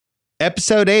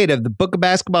Episode 8 of the Book of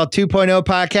Basketball 2.0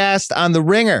 podcast on the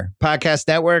Ringer Podcast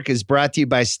Network is brought to you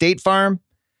by State Farm.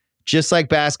 Just like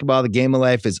basketball, the game of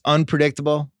life is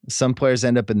unpredictable. Some players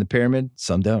end up in the pyramid,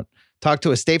 some don't. Talk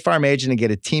to a State Farm agent and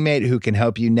get a teammate who can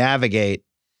help you navigate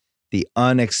the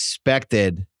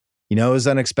unexpected. You know what was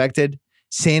unexpected?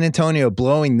 San Antonio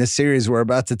blowing this series we're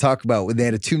about to talk about when they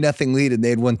had a 2-0 lead and they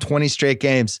had won 20 straight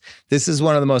games. This is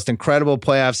one of the most incredible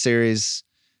playoff series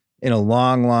in a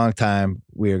long, long time.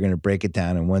 We are going to break it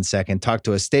down in 1 second. Talk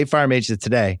to a State Farm agent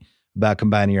today about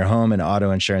combining your home and auto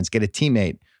insurance. Get a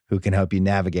teammate who can help you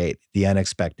navigate the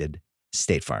unexpected.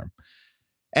 State Farm.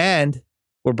 And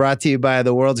we're brought to you by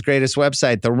the world's greatest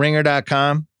website,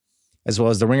 theringer.com, as well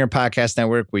as the Ringer Podcast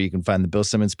Network, where you can find the Bill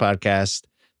Simmons podcast,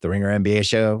 the Ringer NBA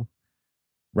show,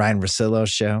 Ryan Russillo's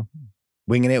show,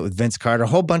 Winging It with Vince Carter, a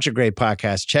whole bunch of great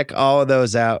podcasts. Check all of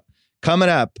those out. Coming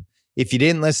up, if you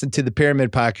didn't listen to the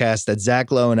Pyramid podcast that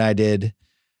Zach Lowe and I did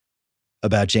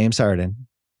about James Harden,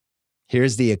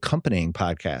 here's the accompanying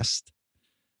podcast.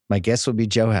 My guest will be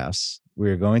Joe House.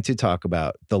 We're going to talk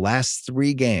about the last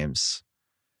 3 games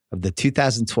of the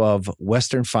 2012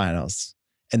 Western Finals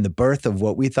and the birth of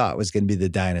what we thought was going to be the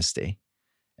dynasty.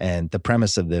 And the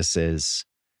premise of this is,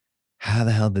 how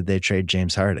the hell did they trade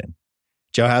James Harden?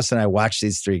 Joe House and I watched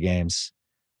these 3 games.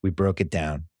 We broke it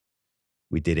down.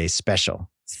 We did a special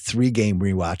 3-game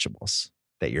rewatchables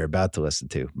that you're about to listen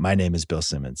to. My name is Bill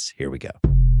Simmons. Here we go.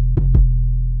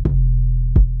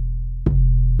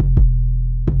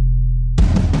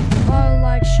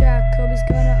 Like Shaq, Kobe's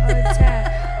gonna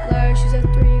attack. Larry shoots at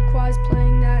 3, Quad's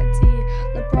playing that D.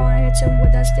 LeBron hits him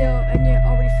with that steal, and you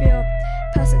already feel.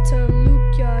 Pass it to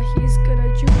Luke, yeah, he's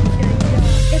gonna juke,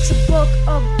 yeah. It's a book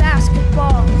of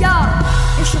basketball, yeah.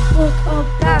 It's a book of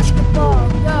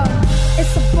basketball, yeah.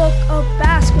 It's a book of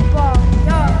basketball,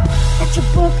 yeah. It's a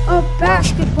book of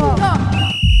basketball, yeah.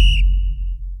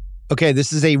 Okay,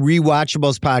 this is a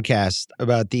rewatchables podcast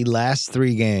about the last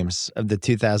 3 games of the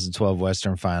 2012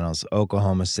 Western Finals,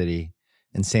 Oklahoma City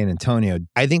and San Antonio.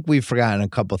 I think we've forgotten a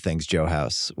couple things, Joe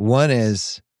House. One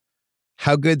is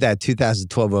how good that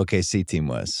 2012 OKC team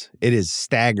was. It is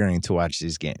staggering to watch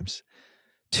these games.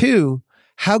 2,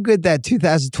 how good that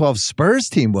 2012 Spurs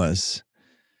team was.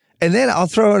 And then I'll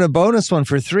throw in a bonus one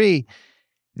for 3.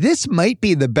 This might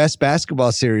be the best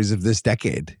basketball series of this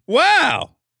decade.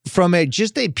 Wow. From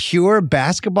just a pure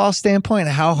basketball standpoint,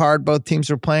 how hard both teams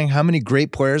were playing, how many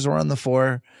great players were on the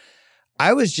floor,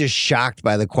 I was just shocked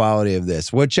by the quality of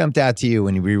this. What jumped out to you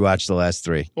when you rewatched the last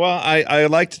 3? Well, I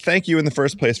like to thank you in the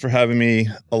first place for having me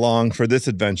along for this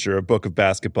adventure, a book of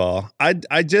basketball.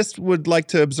 I just would like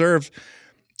to observe,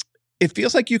 it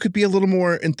feels like you could be a little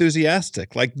more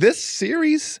enthusiastic. Like, this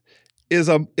series is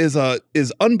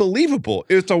unbelievable.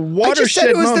 It's a watershed moment. I just said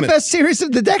it was the best series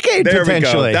of the decade, there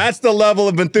potentially. We go. That's the level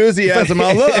of enthusiasm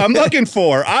I'm looking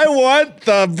for. I want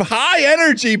the high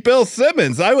energy Bill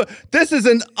Simmons. This is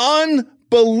an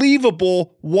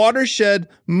unbelievable watershed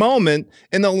moment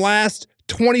in the last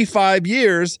 25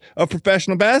 years of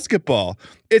professional basketball.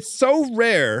 It's so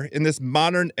rare in this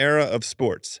modern era of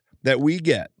sports that we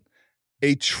get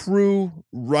a true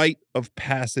rite of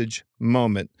passage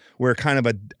moment where kind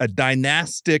of a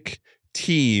dynastic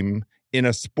team in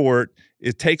a sport,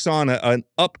 it takes on an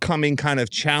upcoming kind of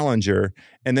challenger,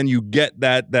 and then you get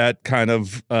that kind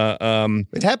of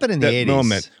it happened in the 80s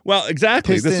moment. Well,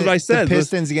 exactly. This is what I said. The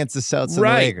Pistons against the Celtics and the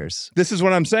Lakers. This is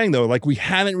what I'm saying, though. Like, we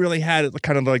haven't really had it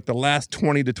kind of like the last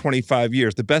 20 to 25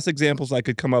 years. The best examples I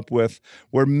could come up with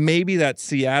were maybe that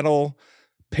Seattle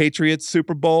Patriots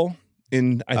Super Bowl.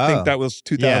 I think that was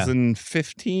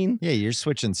 2015. Yeah, you're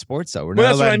switching sports, though. We're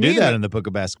not allowed to do that in the Book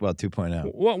of Basketball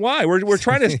 2.0. Well, why? We're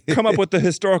trying to come up with the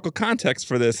historical context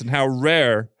for this and how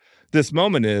rare this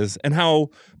moment is and how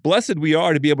blessed we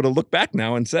are to be able to look back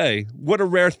now and say, what a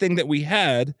rare thing that we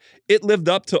had. It lived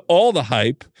up to all the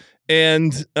hype.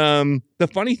 And the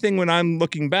funny thing when I'm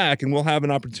looking back, and we'll have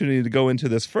an opportunity to go into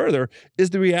this further,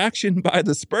 is the reaction by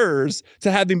the Spurs to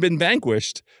having been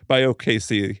vanquished by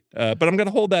OKC. But I'm going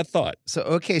to hold that thought. So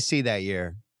OKC that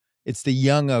year, it's the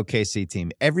young OKC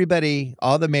team. Everybody,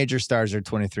 all the major stars are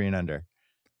 23 and under.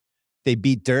 They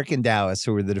beat Dirk and Dallas,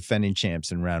 who were the defending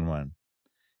champs in round 1.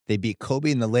 They beat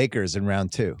Kobe and the Lakers in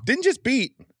round 2. Didn't just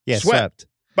beat. Yeah, swept.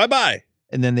 Bye-bye.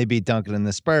 And then they beat Duncan and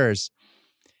the Spurs.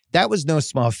 That was no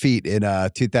small feat in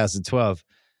 2012.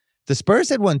 The Spurs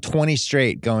had won 20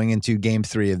 straight going into Game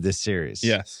 3 of this series.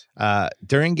 Yes.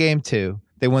 During Game 2,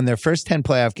 they won their first 10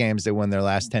 playoff games. They won their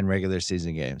last 10 regular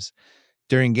season games.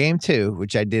 During Game 2,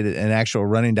 which I did an actual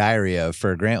running diary of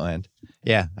for Grantland.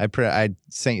 Yeah, I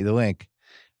sent you the link.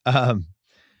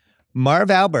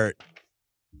 Marv Albert,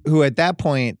 who at that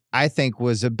point I think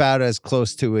was about as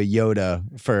close to a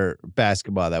Yoda for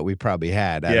basketball that we probably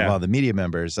had out of all the media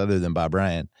members other than Bob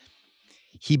Ryan.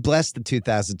 He blessed the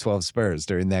 2012 Spurs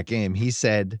during that game. He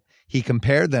said he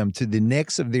compared them to the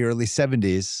Knicks of the early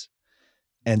 70s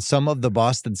and some of the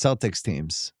Boston Celtics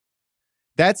teams.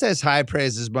 That's as high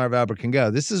praise as Marv Albert can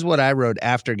go. This is what I wrote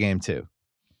after game 2.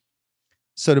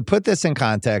 So to put this in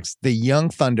context, the young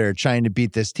Thunder trying to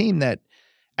beat this team that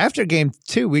after game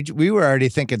 2, we were already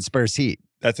thinking Spurs Heat.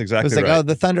 That's exactly right. It was like, right. oh,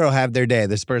 the Thunder will have their day.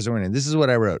 The Spurs are winning. This is what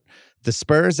I wrote. The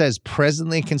Spurs, as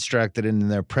presently constructed and in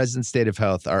their present state of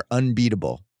health, are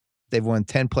unbeatable. They've won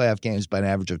 10 playoff games by an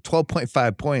average of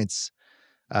 12.5 points,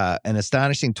 an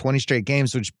astonishing 20 straight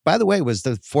games, which, by the way, was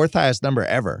the 4th highest number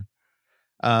ever.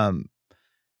 And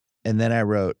then I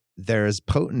wrote, they're as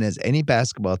potent as any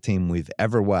basketball team we've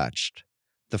ever watched.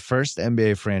 The first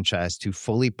NBA franchise to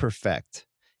fully perfect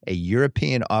a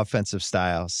European offensive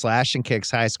style, slash and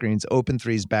kicks, high screens, open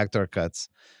threes, backdoor cuts,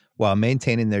 while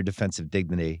maintaining their defensive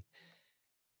dignity.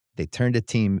 They turned a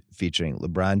team featuring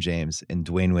LeBron James and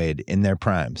Dwayne Wade in their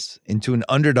primes into an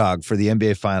underdog for the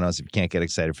NBA Finals. If you can't get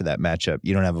excited for that matchup,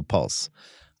 you don't have a pulse.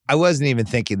 I wasn't even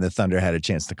thinking the Thunder had a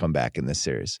chance to come back in this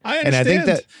series. I understand.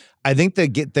 And I think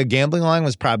the gambling line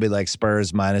was probably like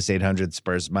Spurs minus 800,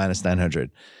 Spurs minus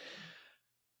 900.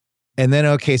 And then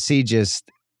OKC just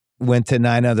went to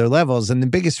 9 other levels. And the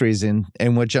biggest reason,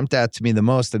 and what jumped out to me the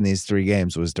most in these 3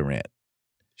 games, was Durant.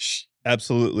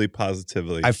 Absolutely,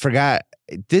 positively. I forgot.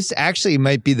 This actually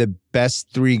might be the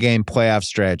best 3-game playoff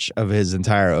stretch of his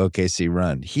entire OKC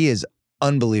run. He is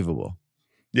unbelievable.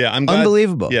 Yeah, I'm glad,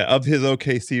 unbelievable. Yeah, of his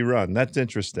OKC run. That's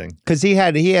interesting. Because he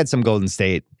had some Golden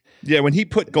State. Yeah, when he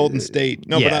put Golden State.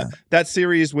 No, but that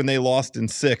series when they lost in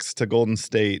 6 to Golden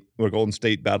State, where Golden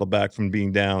State battled back from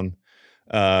being down.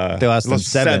 They lost in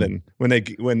 7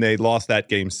 when they lost that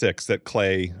game 6. That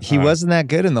Clay he wasn't that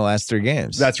good in the last 3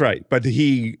 games. That's right, but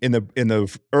he in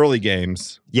the early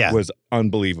games was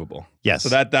unbelievable. Yes,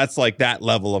 so that's like that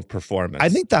level of performance. I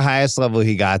think the highest level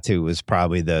he got to was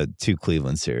probably the 2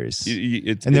 Cleveland series,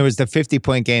 there was the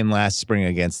 50-point game last spring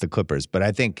against the Clippers. But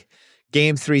I think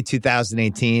Game 3,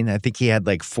 2018, I think he had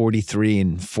like 43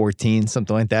 and 14,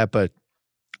 something like that. But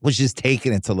was just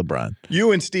taking it to LeBron.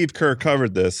 You and Steve Kerr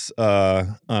covered this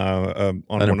on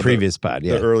a previous pod,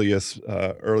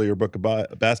 the earlier book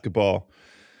about basketball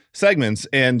segments,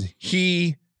 and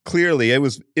he clearly, it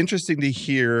was interesting to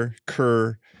hear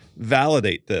Kerr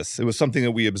validate this. It was something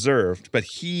that we observed, but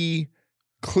he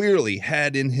clearly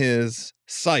had in his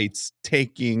sights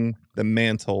taking the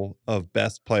mantle of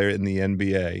best player in the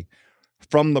NBA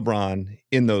from LeBron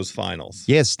in those finals.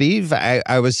 Yeah, Steve,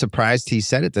 I was surprised he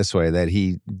said it this way, that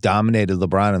he dominated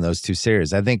LeBron in those 2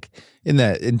 series. I think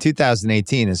in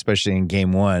 2018, especially in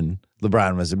game 1,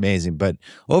 LeBron was amazing. But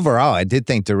overall, I did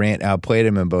think Durant outplayed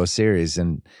him in both series.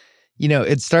 And,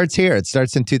 it starts here. It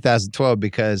starts in 2012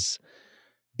 because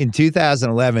in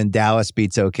 2011, Dallas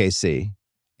beats OKC.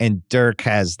 And Dirk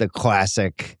has the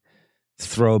classic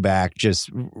throwback, just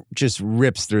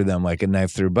rips through them like a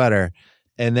knife through butter.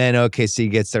 And then OKC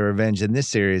gets their revenge in this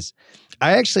series.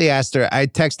 I actually asked her, I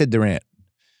texted Durant.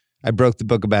 I broke the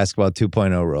Book of Basketball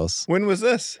 2.0 rules. When was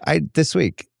this? This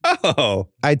week. Oh.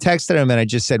 I texted him and I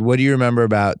just said, what do you remember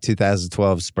about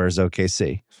 2012 Spurs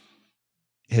OKC?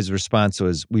 His response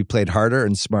was, we played harder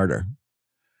and smarter.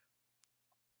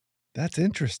 That's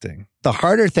interesting. The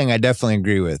harder thing I definitely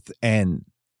agree with. And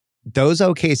those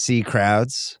OKC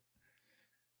crowds.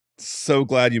 So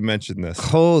glad you mentioned this.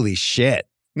 Holy shit.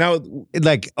 Now,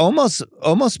 like almost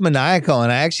maniacal,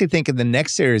 and I actually think in the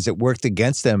next series it worked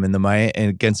against them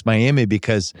against Miami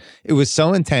because it was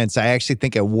so intense. I actually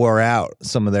think it wore out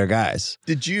some of their guys.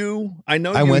 Did you? I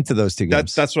went to those 2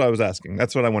 games. That's what I was asking.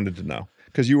 That's what I wanted to know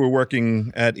because you were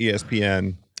working at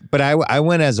ESPN. But I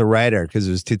went as a writer because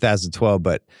it was 2012.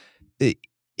 But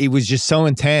it was just so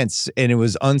intense and it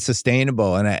was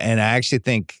unsustainable, and I actually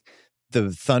think the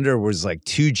Thunder was like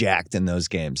too jacked in those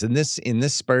games. In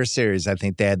this Spurs series, I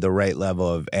think they had the right level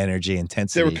of energy,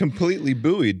 intensity. They were completely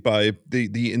buoyed by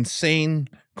the insane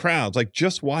crowds, like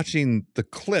just watching the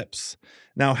clips.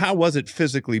 Now, how was it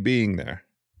physically being there?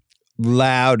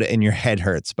 Loud, and your head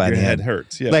hurts by the end. Your head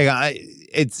hurts, yeah. Like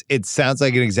it sounds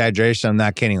like an exaggeration. I'm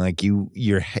not kidding. Like you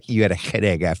had a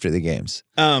headache after the games.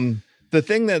 The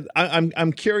thing that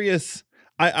I'm curious,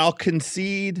 I'll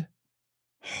concede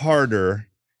harder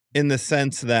in the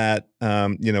sense that,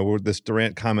 this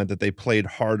Durant comment that they played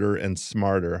harder and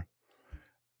smarter.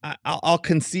 I'll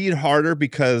concede harder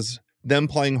because them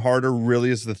playing harder really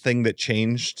is the thing that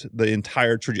changed the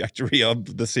entire trajectory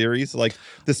of the series. Like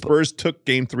the Spurs took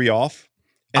game 3 off.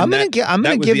 I'm gonna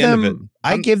give them.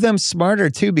 I give them smarter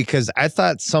too because I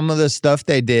thought some of the stuff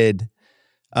they did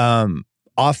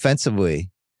Offensively,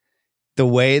 the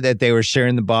way that they were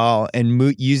sharing the ball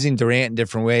and using Durant in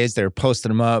different ways, they're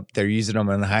posting him up, they're using him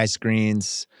on high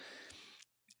screens.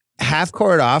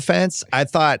 Half-court offense, I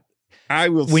thought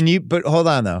but hold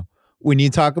on though. When you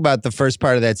talk about the first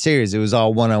part of that series, it was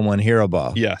all one-on-one hero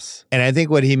ball. Yes. And I think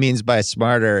what he means by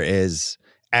smarter is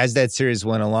as that series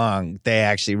went along, they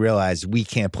actually realized we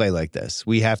can't play like this.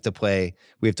 We have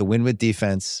to win with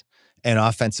defense, and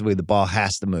offensively the ball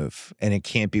has to move, and it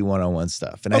can't be one-on-one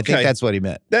stuff. And I think that's what he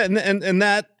meant.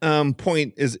 That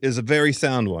point is a very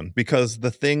sound one, because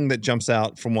the thing that jumps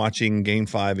out from watching Game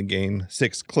 5 and Game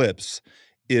 6 clips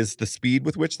is the speed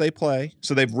with which they play.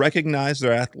 So they've recognized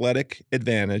their athletic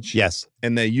advantage. Yes.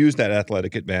 And they use that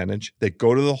athletic advantage. They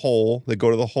go to the hole. They go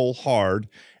to the hole hard.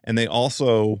 And they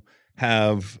also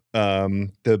have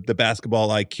the basketball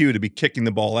IQ to be kicking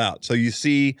the ball out. So you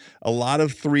see a lot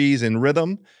of threes in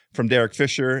rhythm from Derek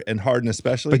Fisher and Harden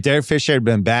especially. But Derek Fisher had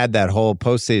been bad that whole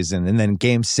postseason. And then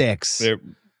Game 6.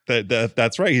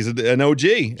 That's right. He's an OG.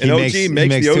 An OG he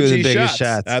makes the two of the OG biggest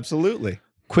shots. Absolutely.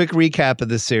 Quick recap of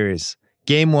the series.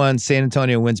 Game 1, San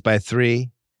Antonio wins by 3.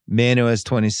 Manu has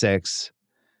 26.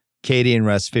 KD and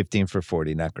Russ 15 for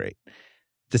 40. Not great.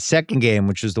 The second game,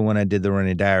 which was the one I did the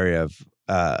running diary of,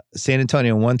 San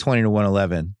Antonio 120 to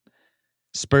 111.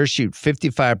 Spurs shoot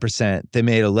 55%. They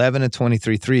made 11 of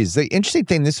 23 threes. The interesting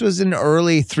thing, this was an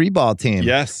early three-ball team.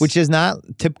 Yes. Which is not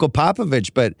typical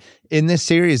Popovich, but in this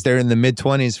series, they're in the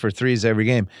mid-20s for threes every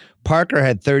game. Parker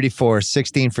had 34,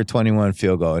 16 for 21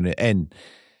 field goal, and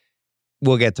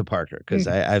we'll get to Parker because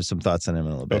I have some thoughts on him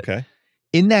in a little bit. Okay.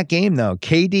 In that game, though,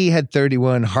 KD had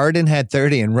 31, Harden had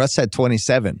 30, and Russ had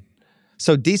 27.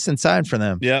 So decent sign for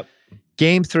them. Yep.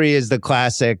 Game 3 is the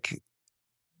classic.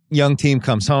 Young team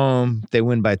comes home. They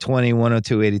win by 20,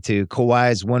 102-82.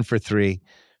 Kawhi's 1 for 3,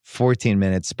 14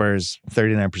 minutes. Spurs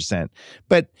 39%.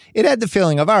 But it had the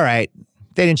feeling of, all right,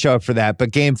 they didn't show up for that.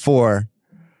 But Game 4,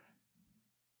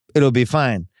 it'll be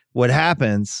fine. What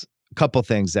happens? A couple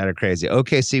things that are crazy.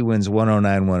 OKC wins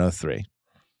 109-103.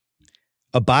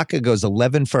 Ibaka goes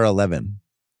 11 for 11,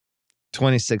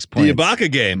 26 points. The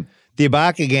Ibaka game. The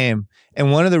Ibaka game.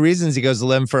 And one of the reasons he goes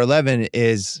 11 for 11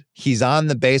 is he's on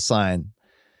the baseline,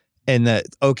 and the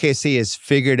OKC has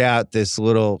figured out this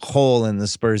little hole in the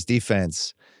Spurs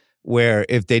defense where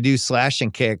if they do slash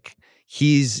and kick,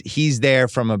 he's there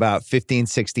from about 15,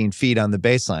 16 feet on the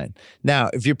baseline. Now,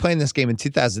 if you're playing this game in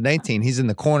 2019, he's in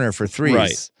the corner for threes.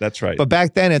 Right, that's right. But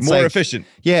back then, it's more efficient.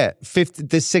 Yeah,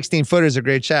 this 16-footer is a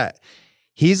great shot.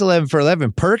 He's 11 for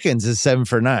 11. Perkins is 7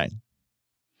 for 9.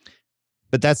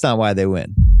 But that's not why they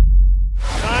win.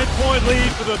 9-point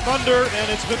lead for the Thunder, and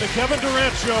it's been the Kevin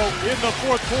Durant show in the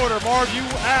fourth quarter. Marv, you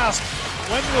asked,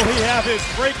 when will he have his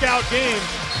breakout game?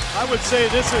 I would say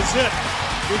this is it,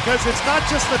 because it's not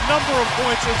just the number of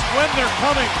points, it's when they're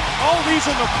coming. All these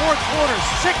in the fourth quarter,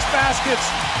 6 baskets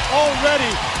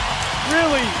already,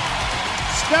 really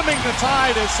stemming the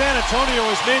tide as San Antonio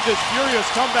has made this furious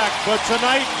comeback. But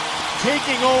tonight,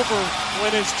 taking over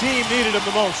when his team needed him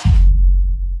the most.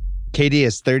 KD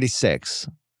is 36.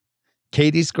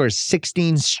 KD scores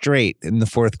 16 straight in the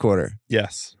fourth quarter.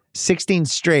 Yes. 16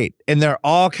 straight. And they're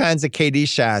all kinds of KD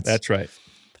shots. That's right.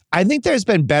 I think there's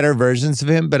been better versions of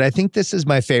him, but I think this is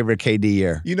my favorite KD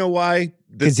year. You know why?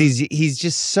 Because he's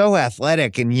just so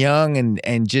athletic and young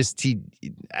and just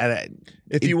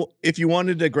If you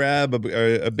wanted to grab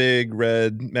a big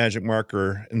red magic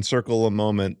marker and circle a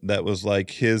moment that was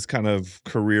like his kind of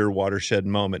career watershed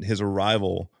moment, his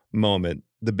arrival moment,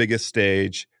 the biggest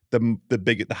stage,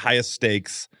 the highest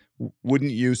stakes,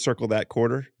 wouldn't you circle that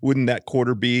quarter? Wouldn't that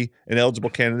quarter be an eligible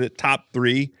candidate, top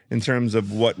 3 in terms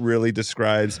of what really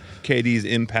describes KD's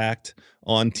impact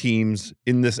on teams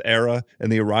in this era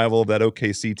and the arrival of that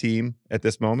OKC team at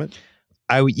this moment?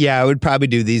 I would probably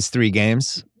do these 3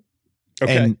 games.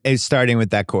 Okay. And starting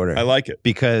with that quarter. I like it.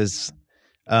 Because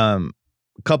a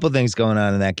couple things going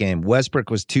on in that game. Westbrook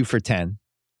was 2 for 10.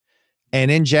 And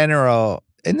in general,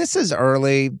 and this is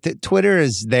early, Twitter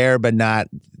is there, but not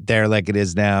there like it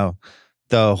is now.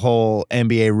 The whole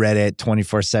NBA Reddit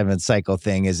 24/7 cycle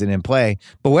thing isn't in play.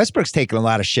 But Westbrook's taken a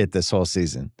lot of shit this whole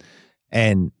season.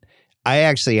 And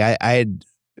I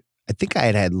think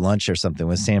I had lunch or something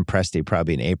with Sam Presti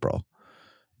probably in April.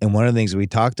 And one of the things we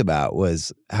talked about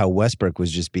was how Westbrook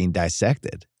was just being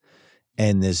dissected.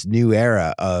 And this new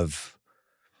era of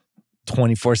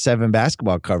 24/7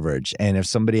 basketball coverage. And if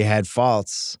somebody had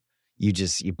faults, you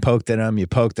poked at them,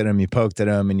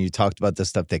 and you talked about the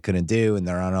stuff they couldn't do, and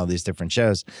they're on all these different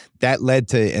shows. That led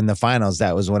to, in the finals,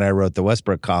 that was when I wrote the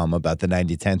Westbrook column about the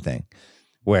 90-10 thing,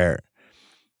 where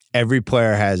every great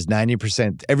player has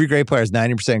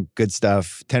 90% good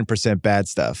stuff, 10% bad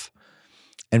stuff.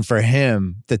 And for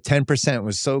him, the 10%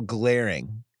 was so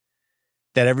glaring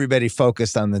that everybody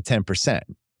focused on the 10%.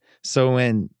 So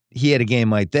when he had a game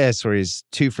like this where he's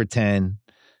 2 for 10,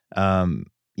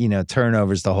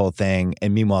 turnovers, the whole thing,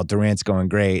 and meanwhile Durant's going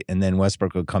great, and then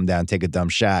Westbrook would come down, take a dumb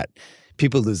shot,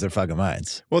 people lose their fucking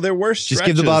minds. Well, there were stretches. Just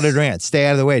give the ball to Durant. Stay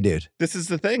out of the way, dude. This is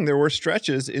the thing. There were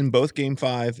stretches in both Game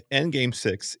 5 and Game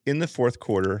 6 in the fourth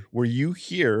quarter where you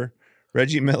hear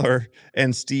Reggie Miller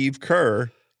and Steve Kerr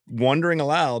wondering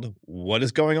aloud, what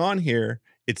is going on here?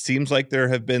 It seems like there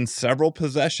have been several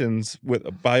possessions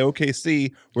by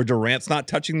OKC where Durant's not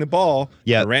touching the ball.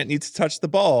 Yep. Durant needs to touch the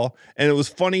ball. And it was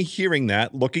funny hearing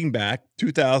that, looking back,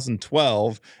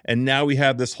 2012, and now we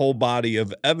have this whole body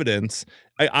of evidence.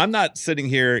 I'm not sitting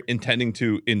here intending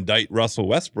to indict Russell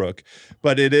Westbrook,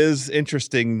 but it is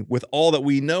interesting with all that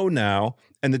we know now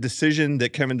and the decision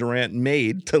that Kevin Durant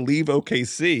made to leave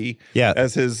OKC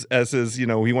as his, he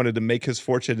wanted to make his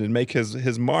fortune and make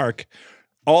his mark.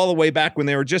 All the way back when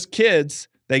they were just kids,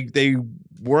 they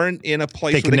weren't in a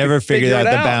place they could never figure out the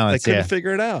balance. They couldn't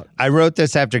figure it out. I wrote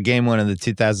this after Game 1 of the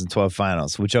 2012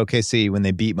 Finals, which OKC, when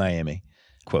they beat Miami,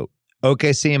 quote,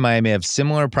 OKC and Miami have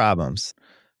similar problems.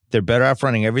 They're better off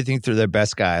running everything through their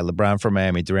best guy, LeBron for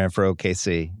Miami, Durant for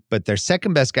OKC. But their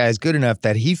second best guy is good enough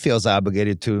that he feels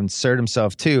obligated to insert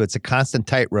himself too. It's a constant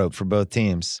tightrope for both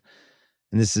teams.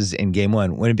 And this is in Game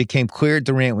 1. When it became clear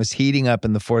Durant was heating up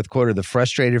in the fourth quarter, the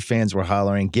frustrated fans were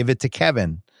hollering, give it to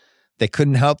Kevin. They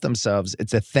couldn't help themselves.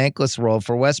 It's a thankless role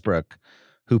for Westbrook,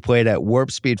 who played at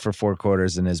warp speed for 4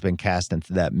 quarters and has been cast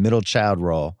into that middle child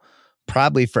role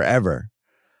probably forever.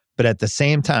 But at the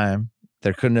same time,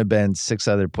 there couldn't have been 6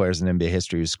 other players in NBA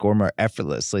history who score more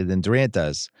effortlessly than Durant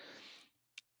does.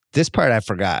 This part I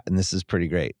forgot, and this is pretty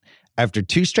great. After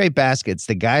 2 straight baskets,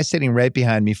 the guy sitting right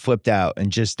behind me flipped out and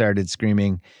just started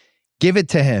screaming, give it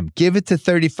to him. Give it to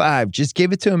 35. Just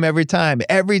give it to him every time.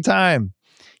 Every time.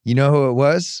 You know who it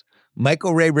was?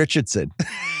 Michael Ray Richardson.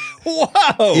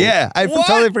 Whoa. Yeah, I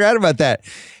totally forgot about that.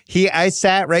 I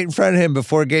sat right in front of him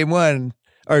before Game 1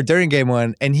 or during Game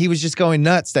 1, and he was just going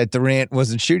nuts that Durant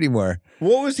wasn't shooting more.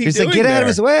 What was he doing? He's like, get out of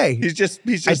his way. He's just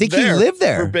I think he lived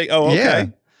there. Okay. Yeah.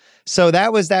 So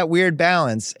that was that weird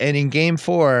balance. And in Game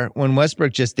 4, when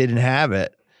Westbrook just didn't have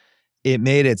it, it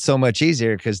made it so much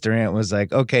easier because Durant was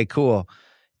like, okay, cool.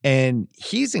 And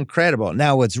he's incredible.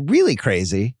 Now, what's really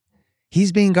crazy,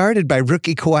 he's being guarded by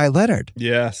rookie Kawhi Leonard.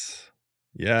 Yes.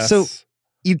 So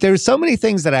there's so many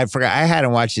things that I forgot. I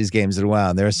hadn't watched these games in a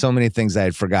while. And there are so many things I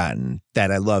had forgotten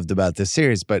that I loved about this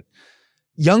series. But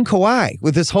young Kawhi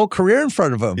with his whole career in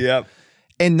front of him. Yep.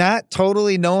 And not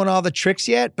totally knowing all the tricks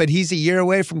yet, but he's a year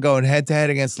away from going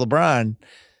head-to-head against LeBron.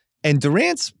 And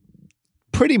Durant's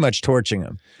pretty much torching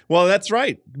him. Well, that's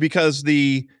right, because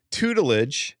the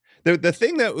tutelage, the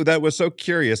thing that was so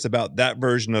curious about that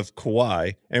version of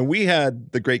Kawhi, and we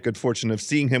had the great good fortune of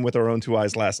seeing him with our own 2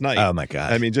 eyes last night. Oh, my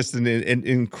God. I mean, just an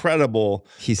incredible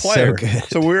He's player. so good.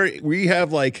 So we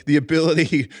have like the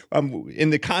ability in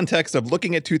the context of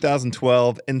looking at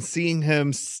 2012 and seeing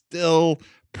him still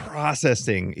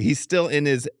processing. He's still in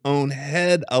his own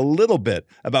head a little bit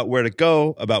about where to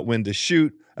go, about when to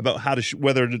shoot, about how to shoot,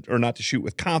 whether or not to shoot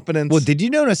with confidence. Well, did you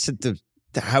notice that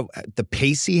how the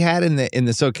pace he had in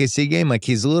this OKC game? Like,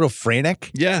 he's a little frantic.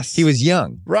 Yes. He was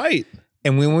young. Right.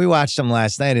 And when we watched him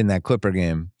last night in that Clipper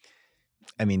game,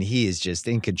 I mean, he is just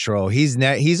in control.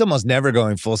 He's almost never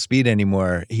going full speed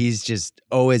anymore. He's just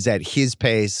always at his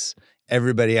pace.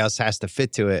 Everybody else has to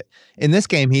fit to it. In this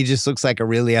game, he just looks like a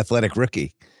really athletic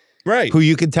rookie. Right. Who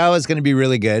you can tell is going to be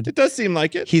really good. It does seem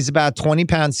like it. He's about 20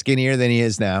 pounds skinnier than he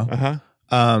is now. Uh-huh.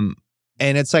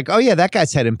 And it's like, oh, yeah, that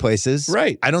guy's heading places.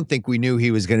 Right. I don't think we knew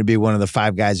he was going to be one of the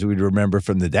 5 guys we'd remember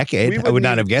from the decade. I would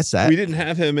not have guessed that. We didn't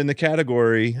have him in the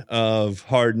category of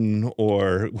Harden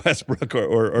or Westbrook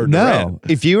or no. Durant.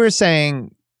 If you were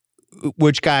saying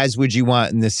which guys would you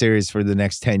want in this series for the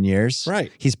next 10 years,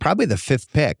 right, he's probably the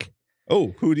 5th pick.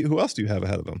 Oh, who else do you have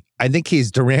ahead of him? I think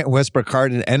he's Durant, Westbrook,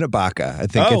 Harden, and Ibaka. I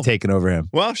think have taken over him.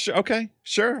 Well, okay,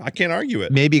 sure. I can't argue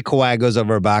it. Maybe Kawhi goes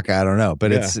over Ibaka. I don't know,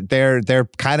 but they're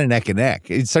kind of neck and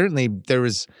neck. It's certainly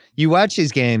you watch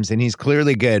these games and he's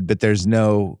clearly good, but there's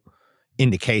no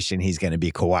indication he's going to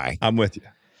be Kawhi. I'm with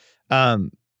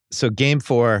you. So Game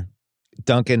 4,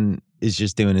 Duncan is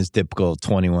just doing his typical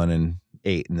 21 and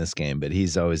 8 in this game, but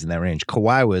he's always in that range.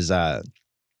 Kawhi was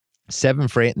 7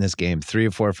 for 8 in this game, 3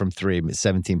 of 4 from 3,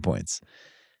 17 points.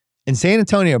 And San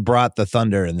Antonio brought the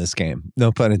Thunder in this game,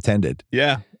 no pun intended.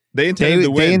 Yeah, they intended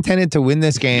to win. They intended to win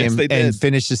this game yes, and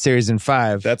finish the series in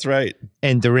 5. That's right.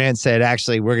 And Durant said,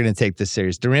 actually, we're going to take this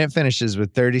series. Durant finishes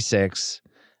with 36,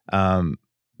 9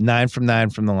 from 9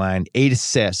 from the line, 8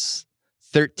 assists,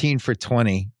 13 for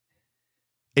 20.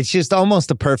 It's just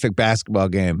almost a perfect basketball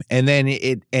game. And then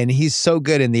he's so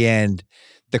good in the end.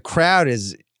 The crowd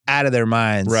is out of their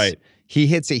minds. Right. He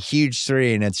hits a huge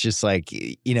three, and it's just like,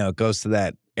 it goes to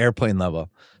that airplane level.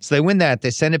 So they win that.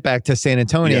 They send it back to San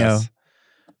Antonio,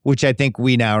 which I think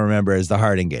we now remember as the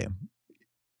Harden game.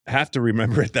 Have to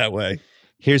remember it that way.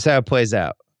 Here's how it plays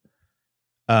out.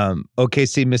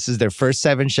 OKC misses their first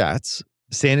 7 shots.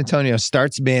 San Antonio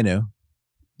starts Manu.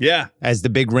 Yeah. As the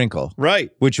big wrinkle. Right.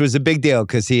 Which was a big deal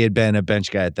because he had been a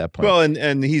bench guy at that point. Well,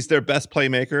 and he's their best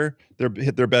playmaker,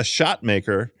 their best shot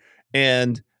maker.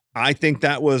 And I think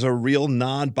that was a real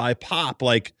nod by Pop.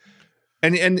 Like,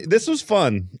 and this was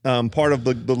fun. Part of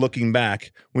the looking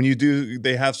back when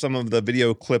they have some of the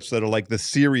video clips that are like the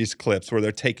series clips where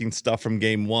they're taking stuff from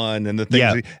game 1 and the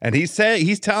things. Yeah. And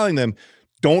he's telling them,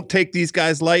 don't take these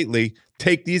guys lightly.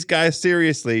 Take these guys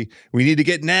seriously. We need to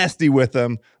get nasty with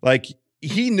them. Like,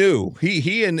 he knew.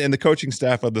 He and the coaching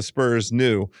staff of the Spurs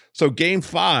knew. So game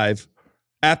 5,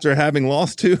 after having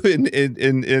lost to in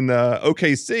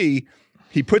OKC,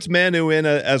 he puts Manu in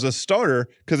as a starter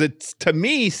because it to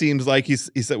me seems like he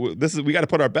said, we got to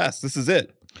put our best. This is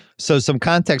it. So some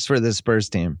context for this Spurs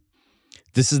team.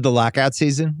 This is the lockout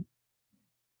season.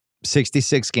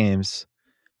 66 games.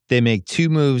 They make 2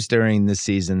 moves during the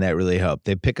season that really help.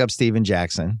 They pick up Steven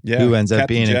Jackson, who ends up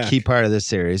being a key part of this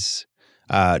series.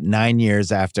 9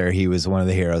 years after he was one of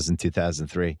the heroes in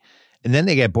 2003. And then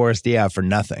they get Boris Diaw for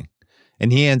nothing.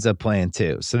 And he ends up playing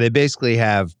too. So they basically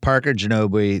have Parker,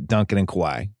 Ginobili, Duncan, and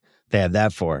Kawhi. They have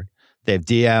that forward. They have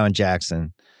Diaw and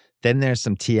Jackson. Then there's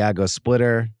some Tiago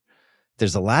Splitter.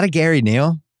 There's a lot of Gary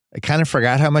Neal. I kind of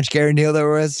forgot how much Gary Neal there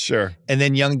was. Sure. And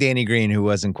then young Danny Green, who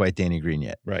wasn't quite Danny Green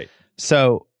yet. Right.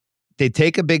 So they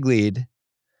take a big lead.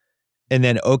 And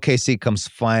then OKC comes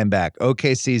flying back.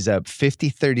 OKC's up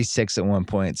 50-36 at one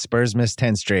point. Spurs miss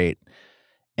 10 straight.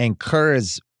 And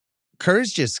Kerr's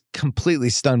just completely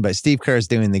stunned by Steve Kerr's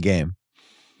doing the game.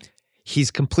 He's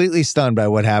completely stunned by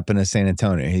what happened to San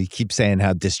Antonio. He keeps saying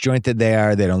how disjointed they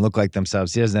are. They don't look like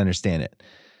themselves. He doesn't understand it.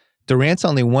 Durant's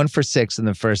only 1 for 6 in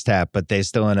the first half, but they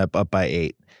still end up by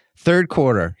 8. Third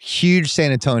quarter, huge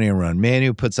San Antonio run.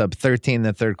 Manu puts up 13 in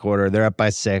the third quarter. They're up by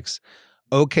 6.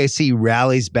 OKC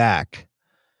rallies back,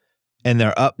 and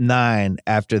they're up 9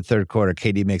 after the third quarter.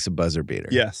 KD makes a buzzer beater.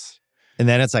 Yes. And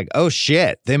then it's like, oh,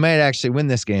 shit, they might actually win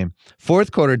this game.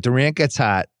 Fourth quarter, Durant gets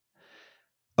hot.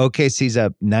 OKC's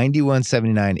up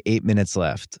 91-79, 8 minutes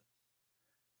left.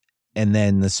 And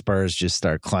then the Spurs just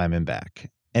start climbing back.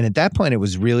 And at that point, it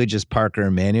was really just Parker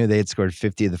and Manu. They had scored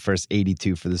 50 of the first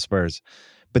 82 for the Spurs.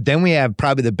 But then we have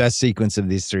probably the best sequence of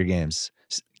these 3 games.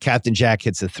 Captain Jack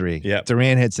hits a 3. Yep.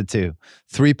 Durant hits a 2.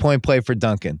 3-point play for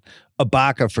Duncan.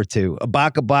 Ibaka for 2.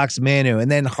 Ibaka blocks Manu.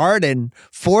 And then Harden,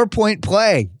 4-point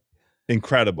play.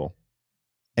 Incredible.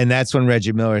 And that's when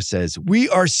Reggie Miller says, we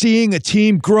are seeing a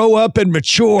team grow up and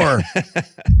mature.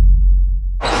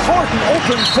 Harden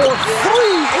open for 3.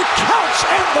 It counts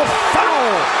and the foul.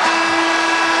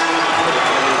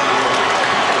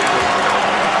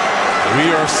 We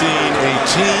are seeing a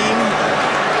team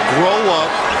grow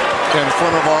up in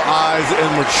front of our eyes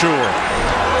and mature.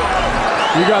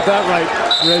 You got that right,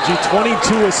 Reggie.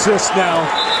 22 assists now.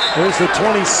 There's the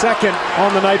 22nd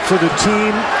on the night for the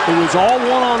team. It was all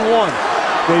one-on-one.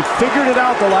 They figured it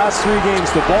out the last 3 games.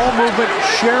 The ball movement,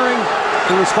 sharing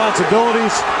the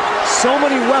responsibilities, so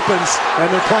many weapons,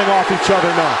 and they're playing off each other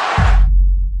now.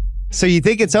 So you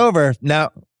think it's over.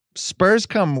 Now, Spurs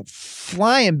come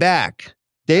flying back.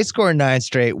 They score 9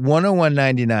 straight,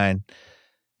 101-99.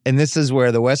 And this is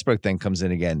where the Westbrook thing comes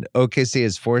in again. OKC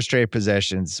has 4 straight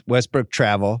possessions. Westbrook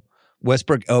travel.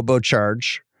 Westbrook elbow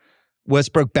charge.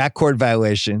 Westbrook backcourt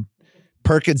violation.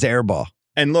 Perkins airball.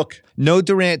 And look. No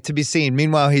Durant to be seen.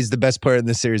 Meanwhile, he's the best player in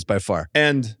the series by far.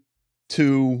 And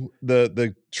to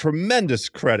the tremendous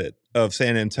credit of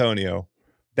San Antonio,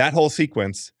 that whole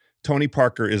sequence, Tony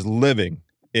Parker is living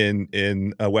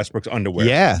in Westbrook's underwear.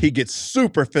 Yeah. He gets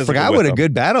super physical. Forgot with what a him.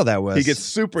 good battle that was.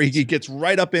 He gets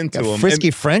right up into him.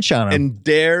 Frisky French on him. And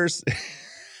dares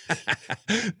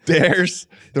the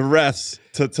refs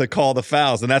to call the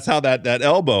fouls. And that's how that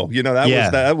elbow,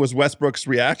 that was Westbrook's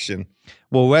reaction.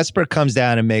 Well, Westbrook comes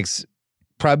down and makes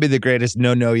probably the greatest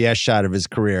no-yes shot of his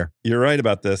career. You're right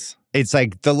about this. It's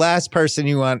like the last person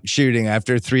you want shooting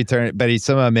after 3 turns, but he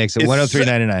somehow makes it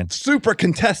 103-99. Super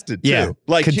contested, too. Yeah,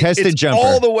 like contested jumper.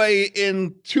 All the way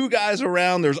in, 2 guys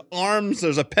around. There's arms,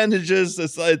 there's appendages.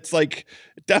 It's like,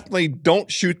 definitely don't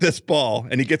shoot this ball,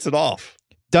 and he gets it off.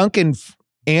 Duncan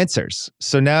answers.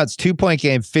 So now it's 2-point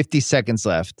game, 50 seconds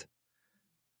left,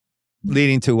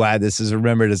 leading to why this is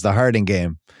remembered as the Harden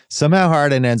game. Somehow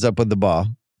Harden ends up with the ball.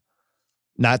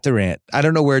 not Durant. I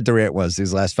don't know where Durant was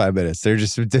these last 5 minutes. They're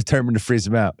just determined to freeze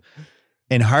him out.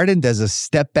 And Harden does a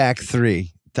step back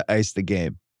three to ice the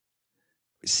game.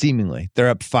 Seemingly. They're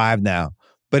up 5 now.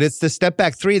 But it's the step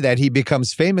back three that he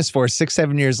becomes famous for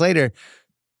 6-7 years later.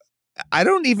 I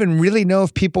don't even really know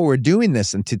if people were doing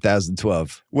this in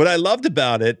 2012. What I loved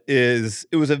about it is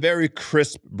it was a very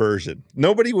crisp version.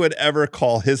 Nobody would ever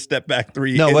call his step back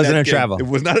three. No, it wasn't a game. travel. It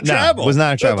was not a travel. It was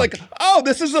not a travel. It's like, oh,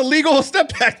 this is a legal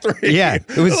step back three. Yeah,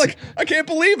 it was like, I can't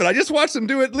believe it. I just watched them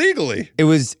do it legally. It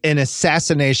was an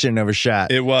assassination of a shot.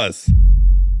 It was.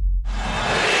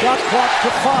 Shot clock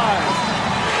to 5.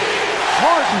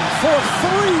 Harden for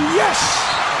 3. Yes!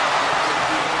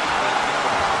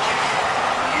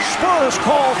 Spurs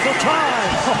call for time.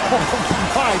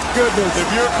 Oh, my goodness.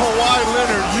 If you're Kawhi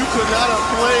Leonard, you could not have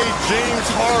played James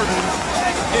Harden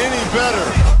any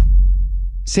better.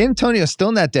 San Antonio's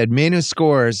still not dead. Manu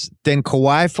scores, then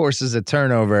Kawhi forces a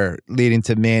turnover, leading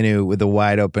to Manu with a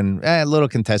wide open, little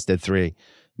contested three,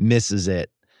 misses it,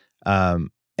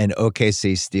 and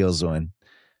OKC steals one.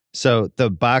 So the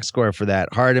box score for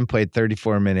that, Harden played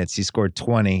 34 minutes. He scored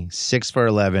 20, 6 for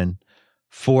 11,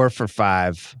 4 for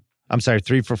 5. I'm sorry,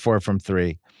 3 for 4 from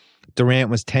 3. Durant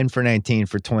was 10 for 19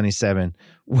 for 27.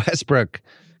 Westbrook,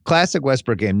 classic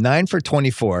Westbrook game, 9 for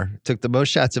 24. Took the most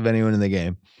shots of anyone in the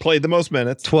game. Played the most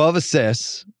minutes. 12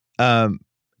 assists,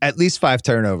 at least 5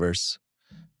 turnovers.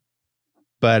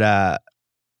 But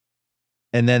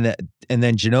and then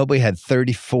Ginobili had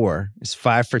 34. It's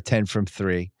 5 for 10 from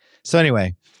 3. So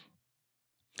anyway,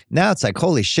 now it's like,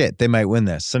 holy shit, they might win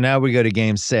this. So now we go to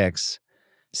game 6.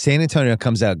 San Antonio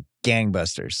comes out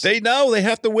gangbusters. They know they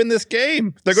have to win this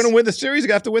game. They're going to win the series.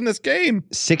 They have to win this game.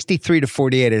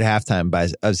 63-48 at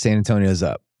halftime of San Antonio's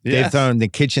up. Yes. They've thrown the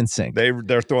kitchen sink.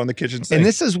 They're throwing the kitchen sink. And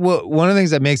this is one of the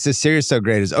things that makes this series so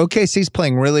great is OKC's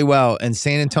playing really well, and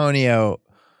San Antonio,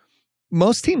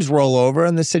 most teams roll over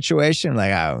in this situation.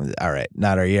 Like, oh, all right,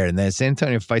 not our year. And then San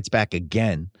Antonio fights back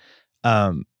again.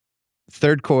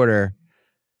 Third quarter,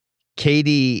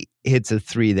 KD hits a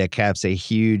 3 that caps a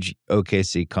huge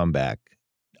OKC comeback.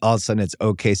 All of a sudden, it's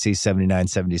OKC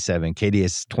 79-77. KD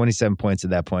has 27 points at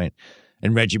that point.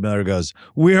 And Reggie Miller goes,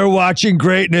 "We are watching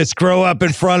greatness grow up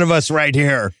in front of us right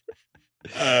here."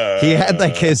 He had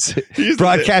like his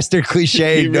broadcaster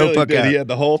cliche notebook did. out. He had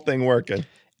the whole thing working.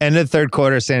 End of the third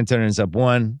quarter, San Antonio's up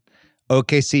 1.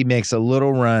 OKC makes a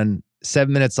little run.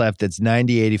 7 minutes left. It's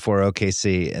 90-84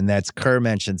 OKC. And that's Kerr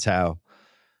mentions how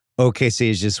OKC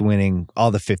is just winning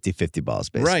all the 50-50 balls,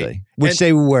 basically. Right. Which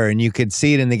they were, and you could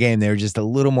see it in the game. They were just a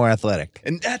little more athletic.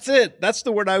 And that's it. That's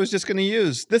the word I was just going to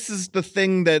use. This is the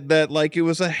thing that like it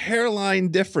was a hairline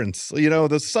difference. You know,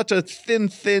 there's such a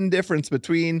thin difference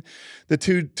between the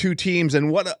two teams, and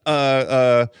what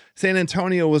San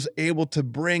Antonio was able to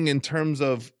bring in terms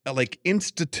of like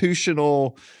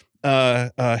institutional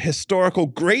historical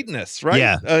greatness, right?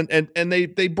 Yeah. And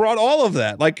they brought all of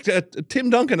that. Like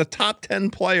Tim Duncan, a top 10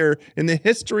 player in the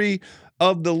history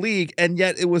of the league, and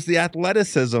yet it was the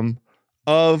athleticism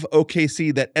of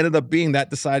OKC that ended up being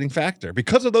that deciding factor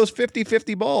because of those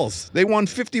 50-50 balls. They won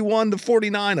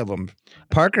 51-49 of them.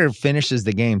 Parker finishes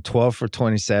the game 12 for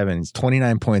 27. He's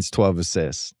 29 points, 12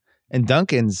 assists. And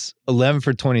Duncan's 11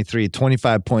 for 23,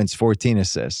 25 points, 14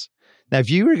 assists. Now, if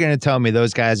you were going to tell me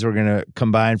those guys were going to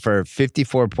combine for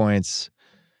 54 points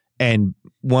and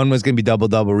one was going to be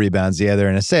double-double rebounds, the other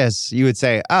in assists, you would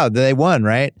say, oh, they won,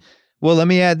 right? Well, let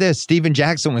me add this. Steven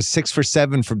Jackson was 6 for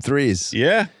 7 from threes.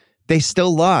 Yeah. They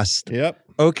still lost. Yep.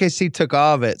 OKC took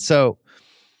all of it. So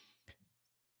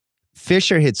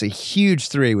Fisher hits a huge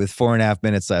 3 with 4.5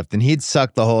 minutes left, and he'd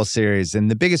sucked the whole series.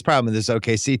 And the biggest problem with this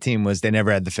OKC team was they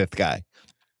never had the 5th guy. It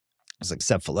was like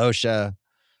Cephalosha.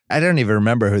 I don't even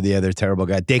remember who the other terrible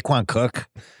guy, Daquan Cook.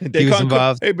 He was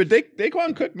involved. Hey, but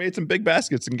Daquan Cook made some big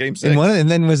baskets in Game 6. And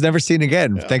then was never seen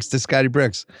again, thanks to Scotty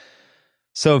Brooks.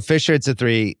 So Fisher hits a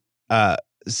 3.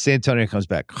 San Antonio comes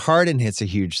back. Harden hits a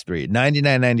huge 3.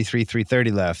 99-93,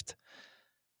 3:30 left.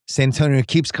 San Antonio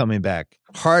keeps coming back.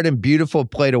 Harden, beautiful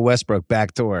play to Westbrook,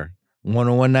 backdoor.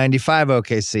 101-95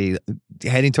 OKC.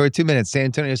 Heading toward 2 minutes. San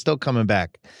Antonio still coming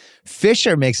back.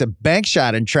 Fisher makes a bank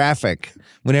shot in traffic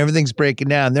when everything's breaking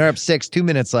down. They're up 6, 2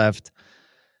 minutes left.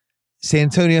 San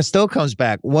Antonio still comes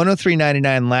back.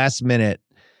 103-99 last minute.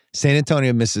 San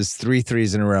Antonio misses 3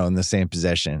 threes in a row in the same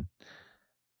possession.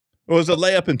 It was a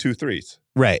layup and 2 threes.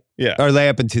 Right. Yeah. Or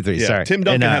layup and 2 threes. Yeah. Sorry. Tim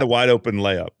Duncan had a wide open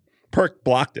layup. Perk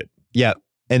blocked it. Yep.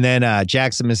 And then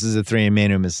Jackson misses a 3 and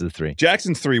Manu misses a 3.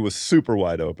 Jackson's 3 was super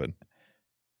wide open.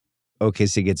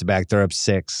 OKC gets back. They're up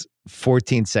 6.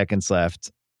 14 seconds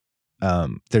left.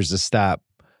 There's a stop.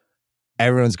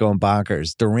 Everyone's going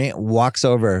bonkers. Durant walks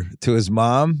over to his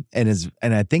mom and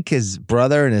I think his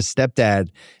brother and his stepdad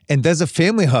and does a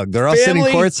family hug. They're all sitting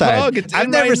courtside. I've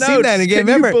never seen that in a game.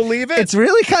 Can you believe it? It's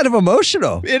really kind of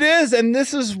emotional. It is, and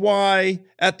this is why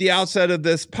at the outset of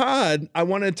this pod, I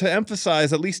wanted to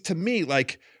emphasize, at least to me,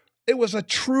 like it was a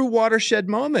true watershed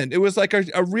moment. It was like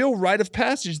a real rite of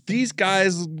passage. These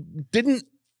guys didn't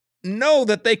know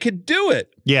that they could do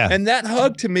it. Yeah. And that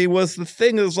hug to me was the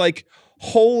thing. It was like,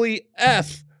 holy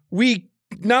F, we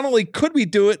not only could we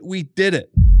do it, we did it.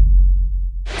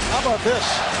 How about this?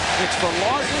 It's the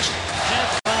largest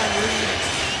halftime lead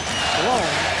blown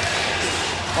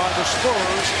by the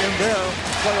Spurs in their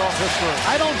playoff history.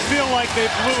 I don't feel like they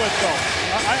blew it, though.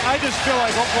 I just feel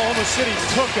like Oklahoma City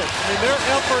took it. I mean, their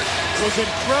effort was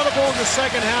incredible in the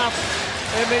second half,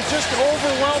 and they just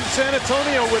overwhelmed San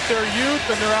Antonio with their youth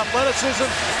and their athleticism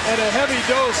and a heavy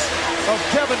dose of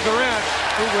Kevin Durant,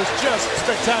 who was just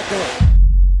spectacular.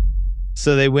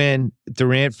 So they win.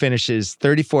 Durant finishes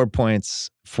 34 points,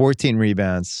 14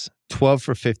 rebounds, 12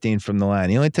 for 15 from the line.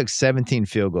 He only took 17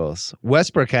 field goals.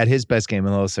 Westbrook had his best game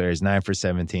in the whole series, 9 for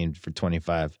 17 for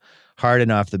 25.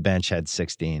 Harden off the bench had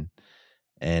 16.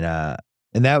 And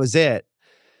that was it.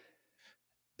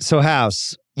 So,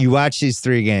 House, you watch these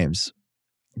 3 games.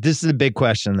 This is a big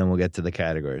question, then we'll get to the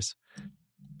categories.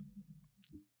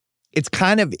 It's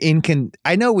kind of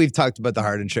I know we've talked about the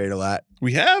Harden trade a lot.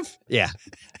 We have? Yeah.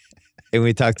 And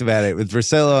we talked about it with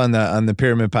Versillo on the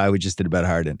Pyramid Pie we just did about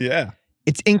Harden. Yeah.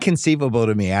 It's inconceivable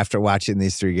to me after watching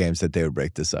these 3 games that they would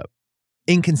break this up.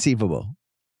 Inconceivable.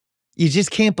 You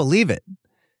just can't believe it.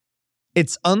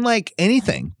 It's unlike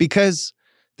anything because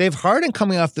they have Harden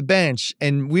coming off the bench,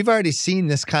 and we've already seen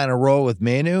this kind of role with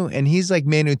Manu, and he's like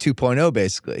Manu 2.0,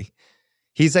 basically.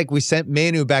 He's like, we sent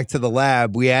Manu back to the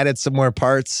lab. We added some more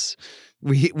parts.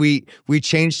 We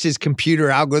changed his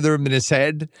computer algorithm in his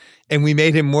head, and we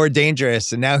made him more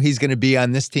dangerous, and now he's going to be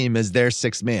on this team as their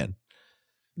 6th man.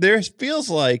 There feels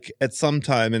like at some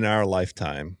time in our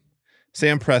lifetime,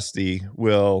 Sam Presti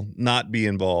will not be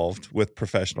involved with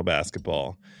professional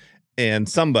basketball, and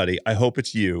somebody, I hope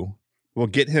it's you, will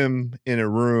get him in a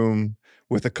room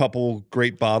with a couple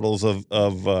great bottles of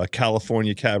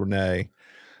California Cabernet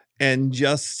and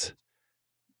just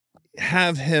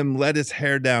have him let his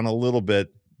hair down a little bit.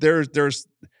 There's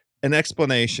an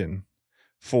explanation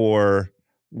for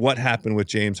what happened with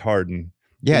James Harden.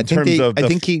 Yeah, I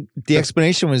think the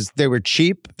explanation was they were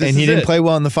cheap and he didn't play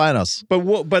well in the finals. But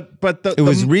it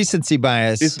was recency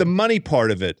bias. It's the money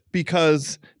part of it,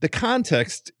 because the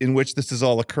context in which this is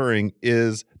all occurring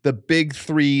is the Big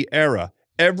 3 era.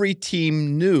 Every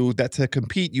team knew that to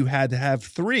compete you had to have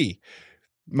 3.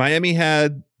 Miami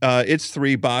had its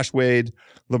 3, Bosh, Wade,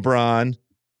 LeBron.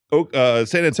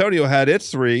 San Antonio had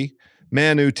its 3,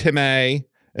 Manu, Timmy,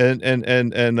 and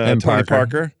Tony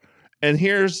Parker. And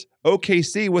here's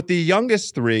OKC with the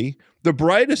youngest 3, the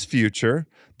brightest future,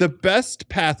 the best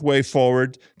pathway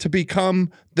forward to become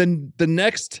the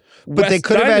next But West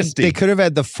dynasty. They could have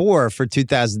had the 4 for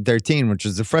 2013, which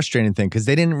was the frustrating thing because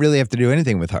they didn't really have to do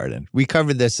anything with Harden. We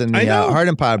covered this in the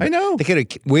Harden pod. I know. They could have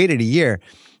waited a year.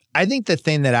 I think the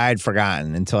thing that I had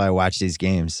forgotten until I watched these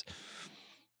games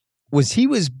was he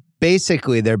was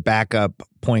basically their backup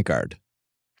point guard.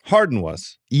 Harden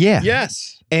was. Yeah.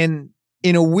 Yes. And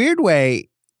in a weird way,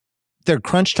 their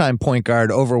crunch time point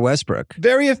guard over Westbrook.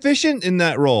 Very efficient in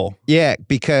that role. Yeah,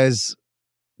 because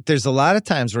there's a lot of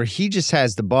times where he just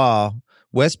has the ball,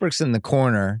 Westbrook's in the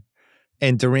corner,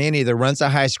 and Durant either runs a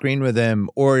high screen with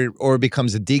him or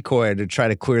becomes a decoy to try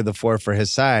to clear the floor for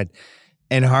his side.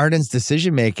 And Harden's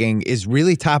decision-making is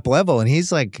really top level, and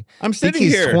he's like, I'm sitting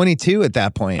he's here 22 at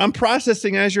that point. I'm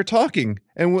processing as you're talking.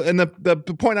 And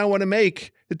the point I want to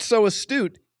make, it's so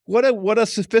astute. What a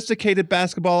sophisticated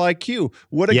basketball IQ.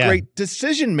 What a great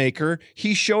decision maker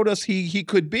he showed us he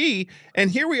could be.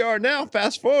 And here we are now,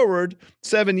 fast forward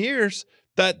 7 years,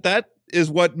 that is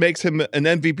what makes him an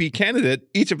MVP candidate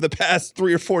each of the past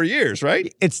 3 or 4 years,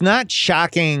 right? It's not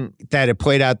shocking that it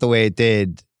played out the way it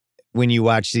did when you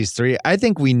watch these 3. I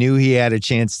think we knew he had a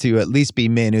chance to at least be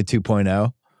Manu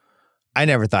 2.0. I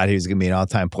never thought he was going to be an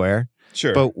all-time player.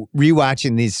 Sure. But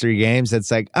rewatching these 3 games, it's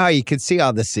like, oh, you could see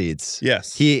all the seeds.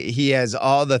 Yes. He has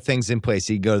all the things in place.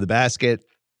 He could go to the basket,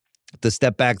 the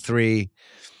step back 3,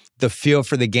 the feel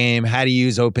for the game, how to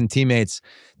use open teammates.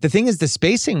 The thing is, the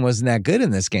spacing wasn't that good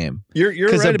in this game. You're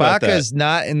right about that. Because Ibaka's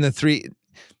not in the 3.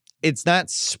 It's not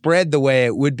spread the way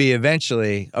it would be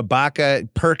eventually.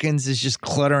 Perkins is just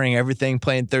cluttering everything,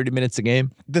 playing 30 minutes a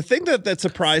game. The thing that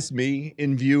surprised me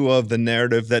in view of the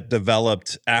narrative that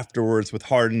developed afterwards with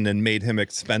Harden and made him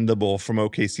expendable from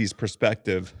OKC's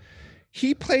perspective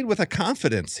he played with a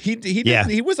confidence.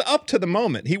 He was up to the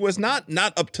moment. He was not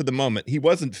up to the moment. He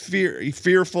wasn't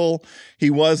fearful. He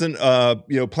wasn't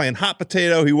playing hot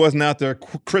potato. He wasn't out there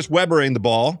Chris Webbering the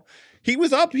ball. He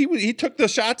was up. He took the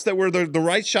shots that were the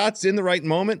right shots in the right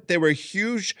moment. They were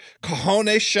huge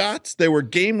cojones shots. They were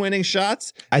game-winning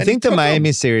shots. I think the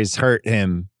Miami series hurt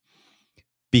him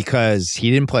because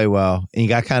he didn't play well and he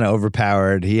got kind of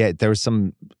overpowered. There were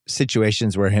some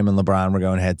situations where him and LeBron were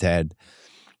going head-to-head.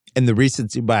 And the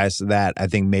recency bias of that, I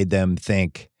think, made them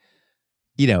think,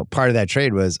 part of that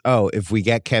trade was, if we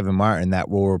get Kevin Martin, that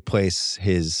will replace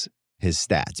his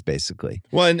stats, basically.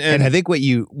 Well, and I think what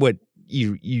you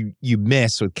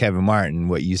miss with Kevin Martin,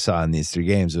 what you saw in these 3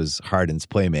 games was Harden's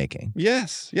playmaking.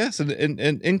 Yes, and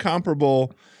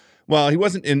incomparable. Well, he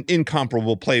wasn't an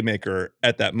incomparable playmaker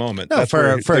at that moment. No,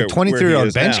 for a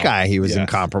 23-year-old bench guy, he was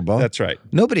incomparable. That's right.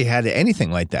 Nobody had anything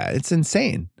like that. It's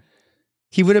insane.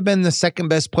 He would have been the second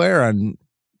best player on,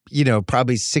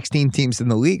 probably 16 teams in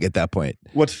the league at that point.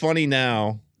 What's funny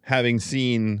now, having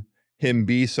seen him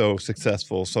be so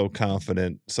successful, so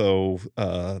confident, so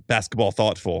basketball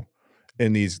thoughtful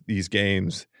in these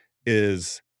games,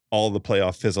 is all the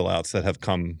playoff fizzle outs that have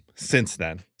come since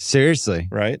then. Seriously.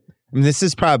 Right? I mean, this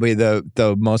is probably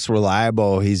the most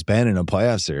reliable he's been in a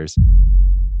playoff series.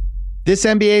 This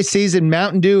NBA season,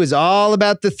 Mountain Dew is all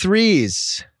about the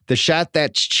threes. The shot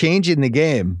that's changing the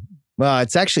game. Well,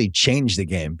 it's actually changed the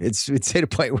game. It's hit a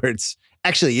point where it's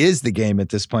actually is the game at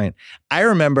this point. I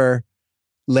remember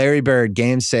Larry Bird,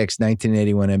 Game 6,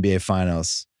 1981 NBA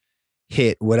Finals,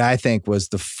 hit what I think was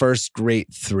the first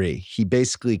great 3. He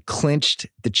basically clinched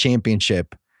the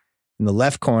championship in the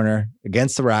left corner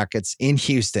against the Rockets in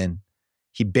Houston.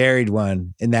 He buried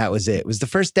one, and that was it. It was the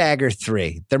first dagger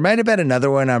 3. There might have been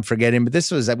another one I'm forgetting, but this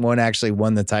was that one actually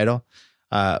won the title.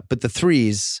 But the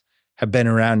threes have been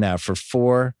around now for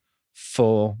 4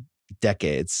 full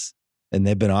decades, and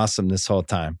they've been awesome this whole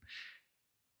time.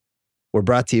 We're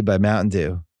brought to you by Mountain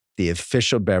Dew, the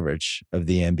official beverage of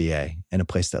the NBA, and a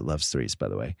place that loves threes, by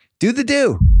the way. Do the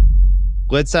Dew.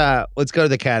 Let's go to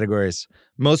the categories.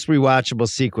 Most rewatchable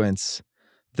sequence.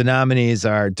 The nominees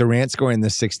are Durant scoring the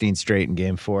 16th straight in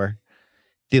Game 4,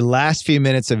 the last few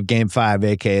minutes of Game 5,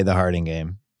 a.k.a. the Harden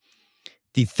game,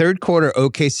 the third quarter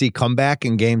OKC comeback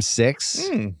in Game 6,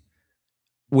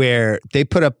 where they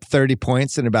put up 30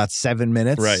 points in about 7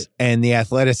 minutes. Right. And the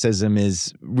athleticism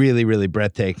is really, really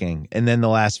breathtaking. And then the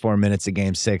last 4 minutes of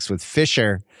Game 6 with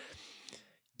Fisher,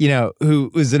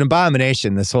 who was an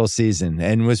abomination this whole season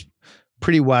and was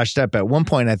pretty washed up. At one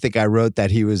point, I think I wrote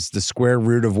that he was the square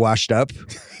root of washed up.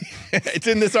 It's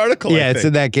in this article. Yeah, it's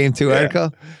in that Game 2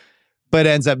 article. But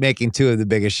ends up making 2 of the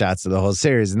biggest shots of the whole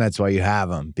series, and that's why you have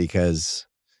them, because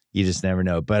you just never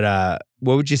know. But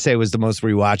what would you say was the most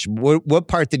rewatchable? What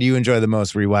part did you enjoy the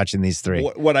most rewatching these 3?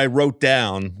 What I wrote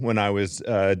down when I was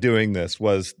doing this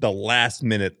was the last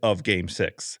minute of Game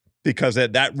 6, because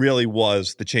that really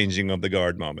was the changing of the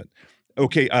guard moment.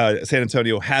 Okay, San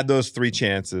Antonio had those 3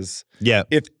 chances. Yeah.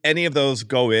 If any of those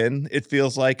go in, it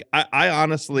feels like I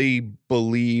honestly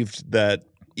believed that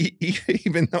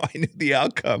even though I knew the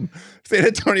outcome, San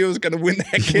Antonio was going to win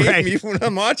that game even when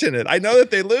I'm watching it. I know that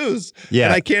they lose,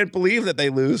 and I can't believe that they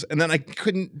lose, and then I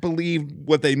couldn't believe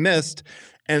what they missed,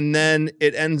 and then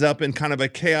it ends up in kind of a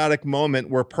chaotic moment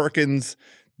where Perkins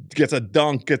gets a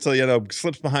dunk,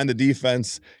 slips behind the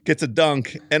defense, gets a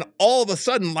dunk, and all of a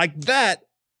sudden, like that,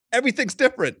 everything's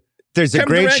different. There's Kevin a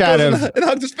great Durant shot goes of and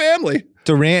hugs his family.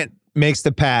 Durant makes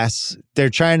the pass. They're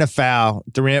trying to foul.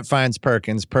 Durant finds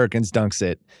Perkins. Perkins dunks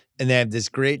it. And they have this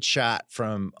great shot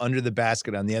from under the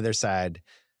basket on the other side.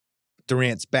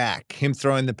 Durant's back. Him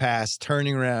throwing the pass,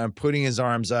 turning around, putting his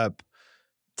arms up,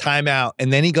 timeout.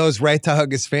 And then he goes right to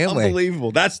hug his family.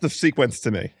 Unbelievable. That's the sequence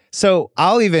to me. So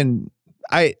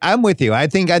I'm with you. I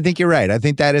think you're right. I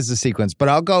think that is the sequence. But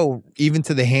I'll go even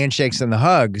to the handshakes and the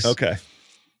hugs. Okay.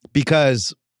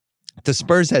 Because the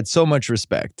Spurs had so much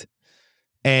respect.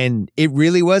 And it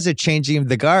really was a changing of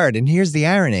the guard. And here's the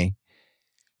irony.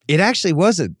 It actually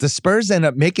wasn't. The Spurs end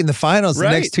up making the finals the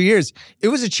next 2 years. It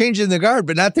was a change in the guard,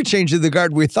 but not the change of the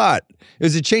guard we thought. It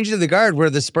was a change of the guard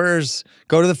where the Spurs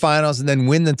go to the finals and then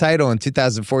win the title in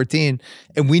 2014.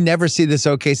 And we never see this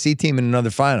OKC team in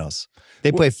another finals.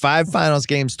 They play 5 finals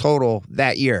games total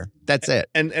that year. That's it.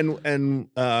 And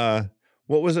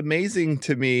what was amazing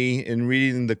to me in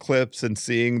reading the clips and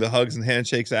seeing the hugs and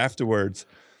handshakes afterwards,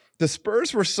 the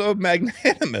Spurs were so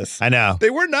magnanimous. I know. They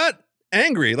were not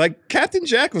angry. Like Captain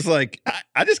Jack was like,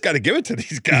 I just got to give it to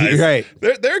these guys. Right.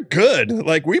 They're good.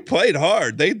 Like we played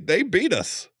hard. They beat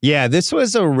us. Yeah, this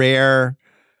was a rare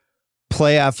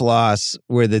playoff loss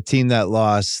where the team that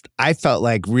lost, I felt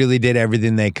like really did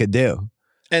everything they could do.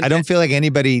 And I don't feel like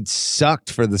anybody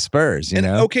sucked for the Spurs, you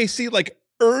know? OKC like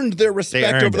earned their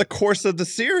respect earned over the it. course of the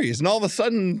series. And all of a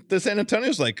sudden, the San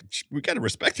Antonio's like, we got to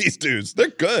respect these dudes. They're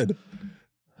good.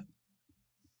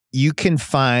 You can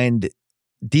find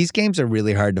these games are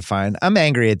really hard to find. I'm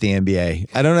angry at the NBA.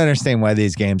 I don't understand why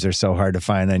these games are so hard to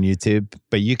find on YouTube,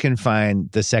 but you can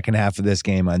find the second half of this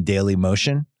game on Daily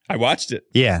Motion. I watched it.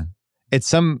 Yeah. It's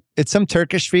some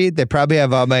Turkish feed. They probably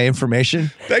have all my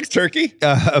information. Thanks, Turkey.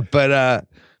 But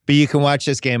you can watch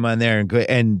this game on there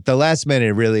and the last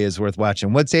minute really is worth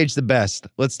watching. What's aged the best?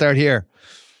 Let's start here.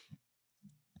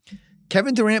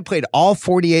 Kevin Durant played all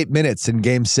 48 minutes in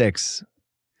game 6.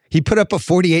 He put up a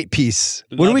 48 piece.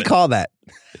 What do we call that?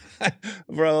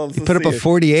 Bro, He put up a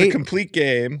 48. It's a complete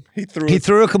game. He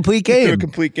threw a complete game. He threw a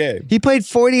complete game. He played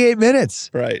 48 minutes.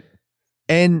 Right.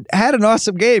 And had an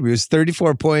awesome game. He was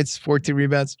 34 points, 14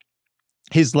 rebounds.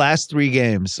 His last 3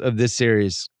 games of this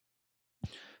series,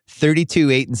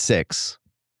 32, 8, and 6.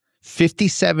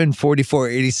 57, 44,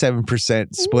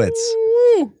 87% splits.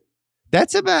 Woo.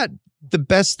 That's about the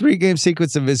best 3-game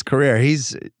sequence of his career.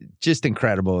 He's just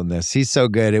incredible in this. He's so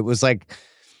good. It was like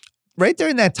right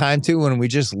during that time, too, when we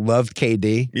just loved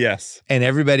KD. Yes. And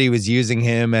everybody was using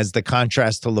him as the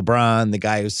contrast to LeBron, the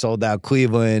guy who sold out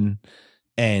Cleveland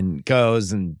and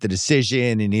goes and the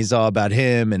decision, and he's all about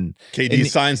him. And KD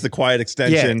signs the quiet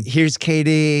extension. Yeah, here's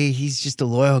KD. He's just a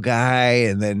loyal guy.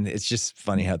 And then it's just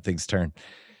funny how things turn.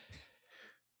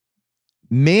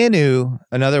 Manu,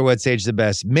 another What's Age the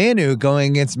Best. Manu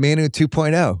going against Manu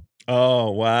 2.0.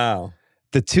 Oh, wow.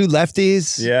 The 2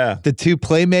 lefties. Yeah. The 2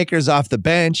 playmakers off the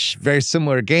bench. Very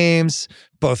similar games.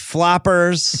 Both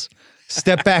floppers.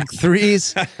 Step back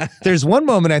threes. There's one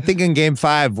moment, I think, in game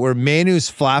 5 where Manu's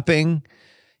flopping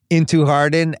into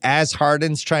Harden as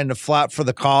Harden's trying to flop for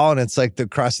the call, and it's like the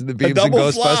crossing the beams and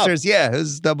Ghostbusters. Flop. Yeah, it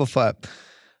was a double flop.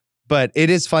 But it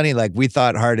is funny, like we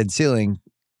thought Harden's ceiling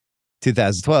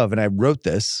 2012, and I wrote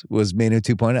this, was Manu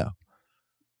 2.0.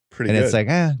 Pretty and good. it's like,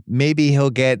 maybe he'll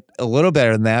get a little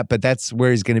better than that, but that's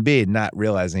where he's going to be, not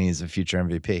realizing he's a future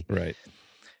MVP. Right.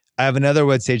 I have another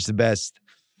What's Age the Best.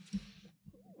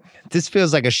 This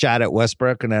feels like a shot at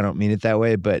Westbrook, and I don't mean it that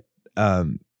way, but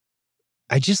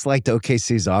I just liked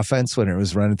OKC's offense when it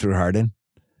was running through Harden.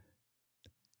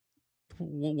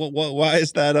 Why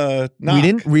is that knock? We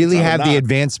didn't really It's not a have the knock.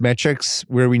 advanced metrics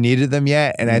where we needed them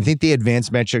yet, and I think the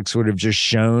advanced metrics would have just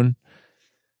shown,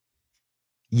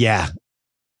 yeah,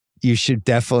 you should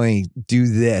definitely do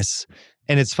this.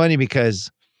 And it's funny because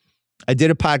I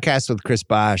did a podcast with Chris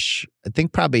Bosh, I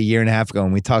think probably a year and a half ago,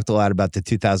 and we talked a lot about the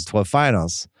 2012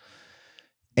 finals.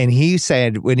 And he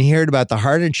said when he heard about the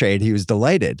Harden trade, he was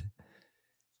delighted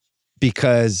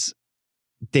because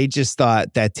they just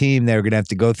thought that team, they were going to have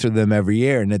to go through them every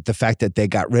year. And that the fact that they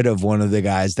got rid of one of the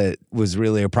guys that was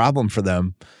really a problem for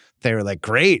them, they were like,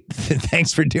 great,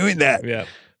 thanks for doing that. Yeah.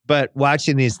 But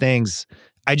watching these things,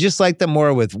 I just like them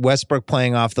more with Westbrook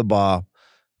playing off the ball,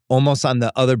 almost on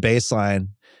the other baseline,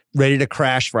 ready to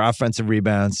crash for offensive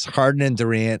rebounds. Harden and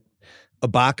Durant,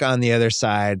 Ibaka on the other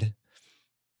side.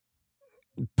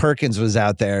 Perkins was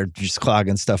out there just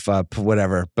clogging stuff up,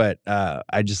 whatever. But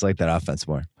I just like that offense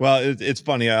more. Well, it's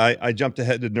funny. I jumped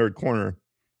ahead to Nerd Corner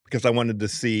because I wanted to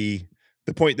see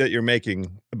the point that you're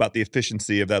making about the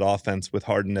efficiency of that offense with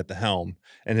Harden at the helm,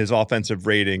 and his offensive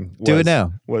rating. Do it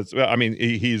now. I mean,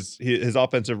 his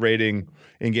offensive rating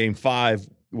in Game 5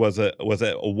 was a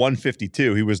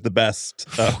 152. He was the best.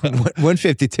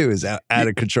 152 is out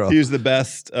of control. He was the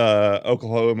best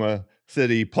Oklahoma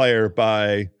City player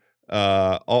by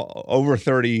over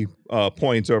 30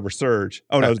 points over Serge.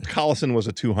 Oh no, Collison was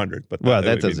a 200. But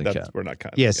that doesn't count. We're not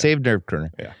counting. Yeah, save Nerd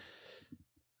Corner. Yeah.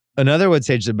 Another What's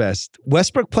Age the Best.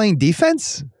 Westbrook playing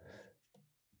defense?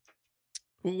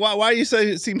 Why do you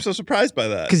seem so surprised by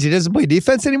that? Because he doesn't play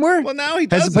defense anymore? Well, now he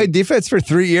doesn't. Hasn't played defense for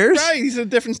 3 years? Right, he's at a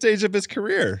different stage of his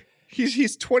career.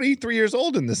 He's 23 years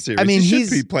old in this series. I mean, he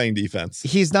should be playing defense.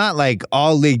 He's not like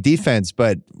all league defense,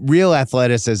 but real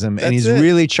athleticism. And he's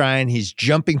really trying. He's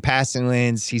jumping passing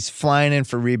lanes. He's flying in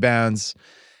for rebounds.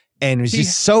 And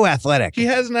he's so athletic. He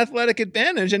has an athletic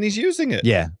advantage, and he's using it.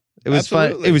 Yeah. It was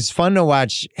fun. It was fun to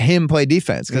watch him play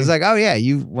defense because it's like, oh yeah,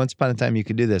 once upon a time you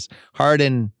could do this.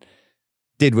 Harden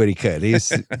did what he could.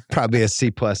 He's probably a C+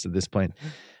 at this point.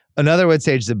 Another What's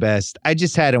Age the Best. I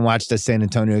just hadn't watched a San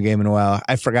Antonio game in a while.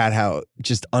 I forgot how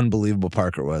just unbelievable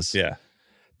Parker was. Yeah.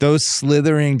 Those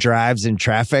slithering drives in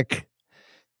traffic,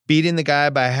 beating the guy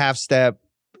by a half step,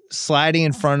 sliding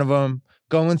in front of him,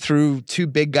 going through 2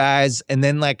 big guys, and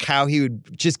then like how he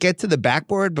would just get to the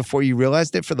backboard before you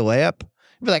realized it for the layup.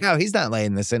 We're like, oh, he's not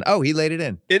laying this in. Oh, he laid it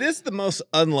in. It is the most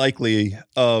unlikely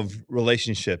of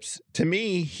relationships. To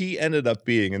me, he ended up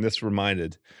being, and this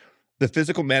reminded, the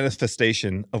physical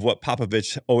manifestation of what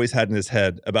Popovich always had in his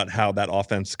head about how that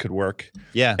offense could work.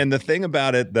 Yeah. And the thing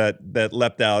about it that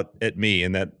leapt out at me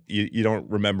and that you don't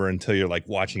remember until you're like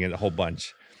watching it a whole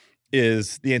bunch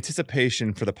is the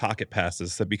anticipation for the pocket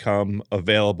passes that become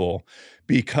available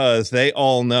because they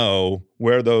all know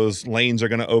where those lanes are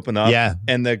going to open up. Yeah.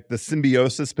 And the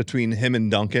symbiosis between him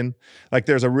and Duncan. Like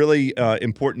there's a really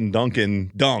important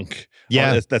Duncan dunk.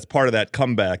 Yeah. That's part of that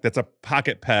comeback. That's a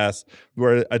pocket pass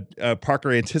where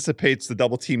Parker anticipates the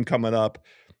double team coming up.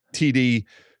 TD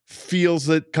feels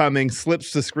it coming,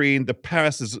 slips the screen. The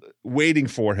pass is waiting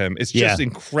for him. It's just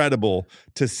incredible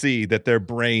to see that their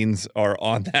brains are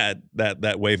on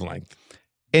that wavelength.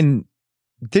 And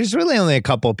there's really only a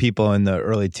couple people in the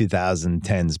early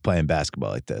 2010s playing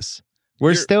basketball like this.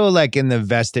 We're still like in the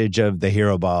vestige of the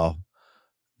hero ball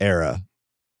era.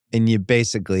 And you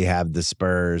basically have the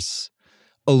Spurs,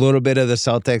 a little bit of the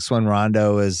Celtics when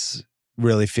Rondo is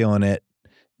really feeling it,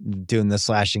 doing the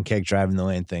slash and kick, driving the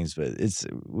lane things, but it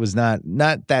was not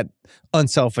that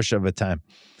unselfish of a time.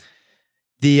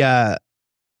 The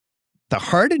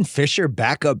Harden Fisher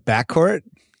backup backcourt,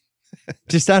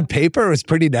 just on paper, was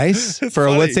pretty nice for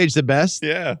funny. a What's Age the Best.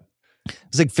 Yeah.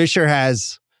 It's like Fisher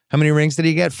has, how many rings did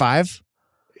he get? 5?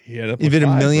 He had up Even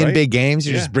 5, a million right? big games.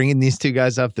 You're Yeah. just bringing these two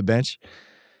guys off the bench.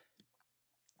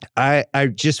 I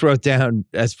just wrote down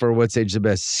as for What's Age the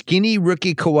Best, skinny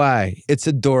rookie Kawhi. It's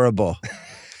adorable.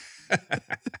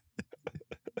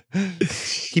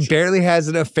 He barely has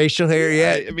enough facial hair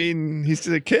yet. I mean, he's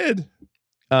still a kid.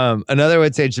 Another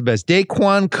What's Age the Best,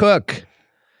 Daquan Cook.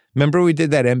 Remember we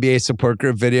did that NBA support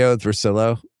group video with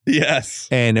Russillo? Yes.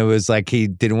 And it was like he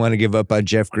didn't want to give up on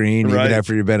Jeff Green Right. even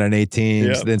after he'd been on 8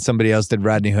 teams. Yep. Then somebody else did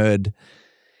Rodney Hood.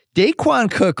 Daquan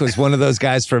Cook was one of those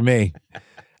guys for me.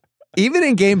 Even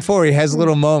in game 4, he has a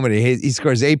little moment. He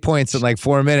scores 8 points in like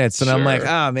 4 minutes. And I'm like,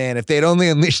 oh, man, if they'd only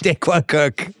unleashed Daquan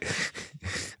Cook,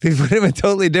 they would have been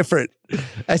totally different.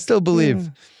 I still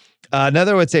believe.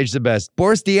 Another What's Age the Best,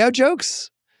 Boris Diaw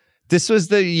jokes. This was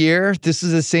the year, this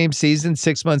is the same season,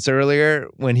 6 months earlier,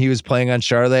 when he was playing on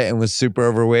Charlotte and was super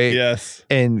overweight. Yes.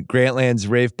 And Grantland's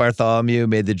Rafe Bartholomew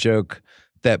made the joke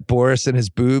that Boris and his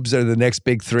boobs are the next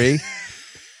big 3.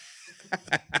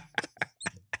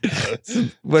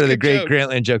 One of the great joke.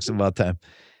 Grantland jokes of all time.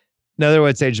 Another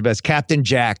What's Age the Best, Captain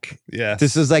Jack. Yes.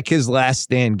 This was like his last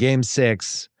stand, game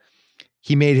 6.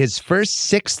 He made his first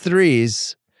 6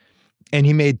 threes, and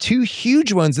he made 2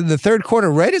 huge ones in the third quarter,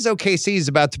 right as OKC is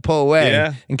about to pull away.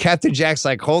 Yeah. And Captain Jack's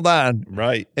like, hold on.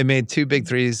 Right. And made 2 big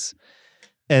threes.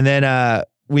 And then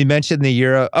we mentioned the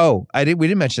Euro. Oh, we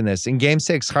didn't mention this. In game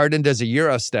 6, Harden does a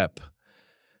Euro step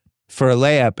for a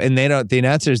layup, and the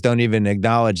announcers don't even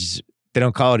acknowledge. They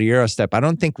don't call it a Euro step. I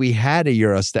don't think we had a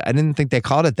Euro step. I didn't think they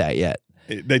called it that yet.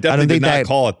 They definitely did not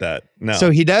call it that. No.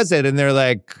 So he does it, and they're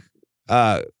like,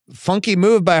 funky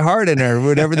move by Harden or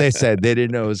whatever they said. They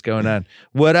didn't know what was going on.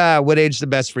 What age the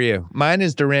best for you? Mine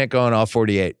is Durant going all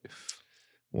 48.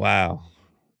 Wow.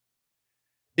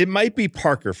 It might be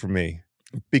Parker for me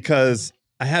because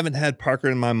I haven't had Parker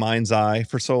in my mind's eye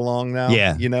for so long now.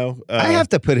 Yeah. You know? I have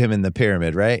to put him in the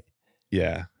pyramid, right?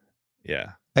 Yeah.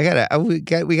 Yeah. We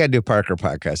gotta do a Parker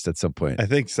podcast at some point. I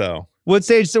think so. What's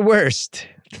age the worst?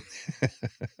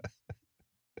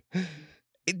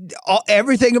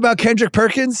 Everything about Kendrick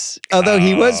Perkins, although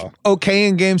he was okay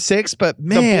in game 6, but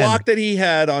man, the block that he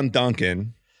had on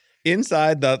Duncan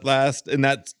inside that last in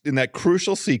that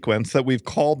crucial sequence that we've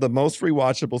called the most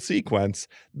rewatchable sequence,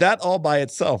 that all by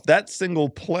itself, that single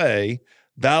play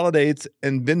validates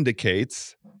and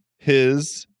vindicates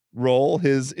his role,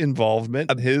 his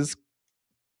involvement, his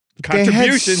contribution they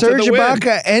had Serge to the win.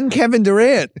 Ibaka and Kevin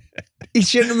Durant. He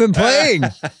shouldn't have been playing.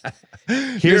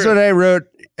 Here's what I wrote.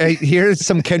 Here's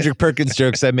some Kendrick Perkins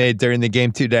jokes I made during the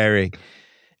Game 2 diary.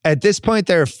 At this point,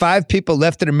 there are 5 people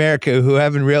left in America who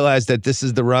haven't realized that this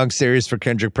is the wrong series for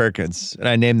Kendrick Perkins. And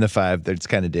I named the 5. That's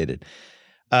kind of dated.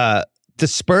 The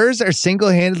Spurs are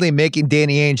single-handedly making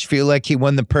Danny Ainge feel like he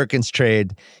won the Perkins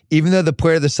trade, even though the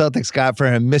player the Celtics got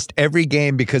for him missed every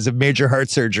game because of major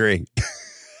heart surgery.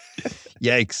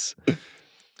 Yikes.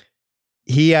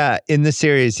 He in the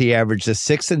series, he averaged a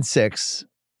 6-6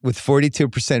 with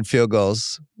 42% field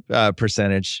goals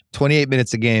percentage, 28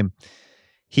 minutes a game.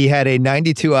 He had a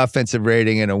 92 offensive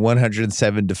rating and a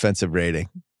 107 defensive rating.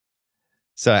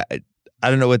 So I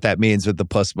don't know what that means with the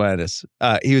plus minus.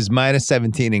 He was minus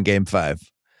 17 in game 5.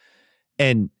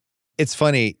 And it's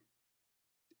funny,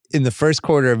 in the first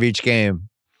quarter of each game,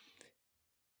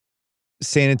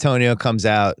 San Antonio comes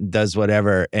out and does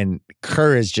whatever, and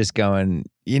Kerr is just going,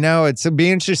 It's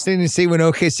be interesting to see when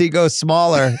OKC goes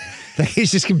smaller.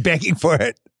 He's just begging for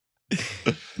it.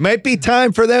 Might be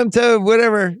time for them to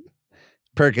whatever.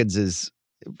 Perkins is.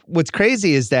 What's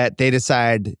crazy is that they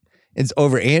decide it's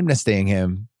over amnestying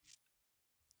him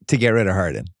to get rid of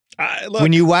Harden.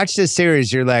 When you watch this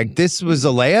series, you're like, this was a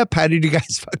layup? How did you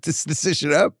guys fuck this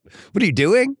decision up? What are you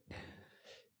doing?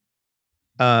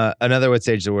 Another what's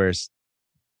age the worst.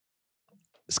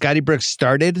 Scotty Brooks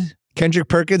started Kendrick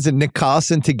Perkins and Nick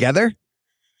Collison together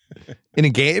in a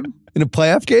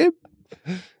playoff game.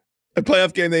 A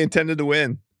playoff game they intended to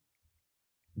win.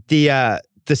 The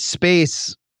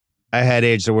space I had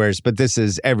age the worst, but this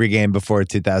is every game before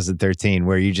 2013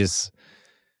 where you just,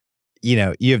 you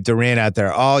have Durant out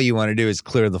there. All you want to do is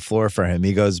clear the floor for him.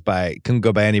 He couldn't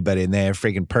go by anybody, and they have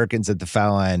freaking Perkins at the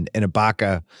foul line and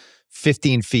Ibaka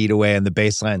 15 feet away on the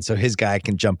baseline so his guy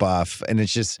can jump off. And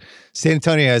it's just, San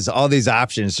Antonio has all these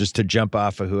options just to jump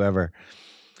off of whoever.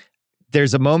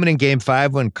 There's a moment in Game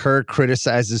 5 when Kerr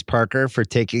criticizes Parker for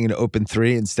taking an open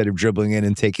three instead of dribbling in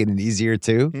and taking an easier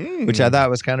two, which I thought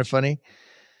was kind of funny.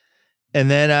 And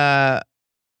then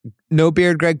no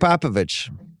beard Greg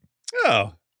Popovich.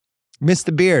 Oh. Missed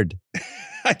the beard.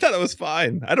 I thought it was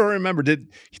fine. I don't remember. Did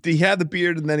he have the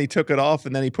beard and then he took it off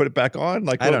and then he put it back on?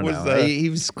 Like, I don't know. He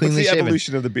was cleanly what's the shaven.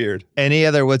 evolution of the beard? Any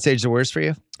other what's age the worst for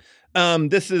you?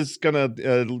 This is gonna,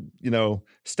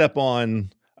 step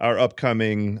on our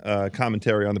upcoming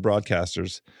commentary on the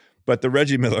broadcasters. But the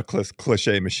Reggie Miller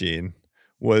cliche machine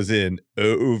was in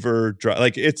overdrive.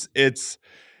 Like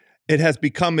it has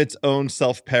become its own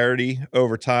self-parody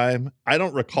over time. I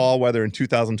don't recall whether in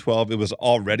 2012 it was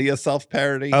already a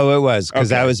self-parody. Oh, it was,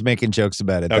 because I was making jokes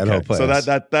about it. That whole place. So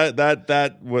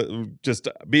that was just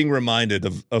being reminded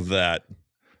of that.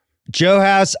 Joe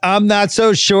House, I'm not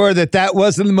so sure that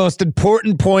wasn't the most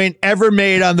important point ever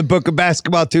made on the Book of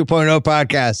Basketball 2.0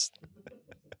 podcast.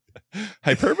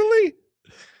 Hyperbole?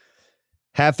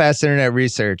 Half-assed internet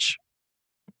research.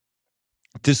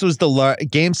 This was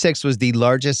Game 6 was the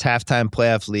largest halftime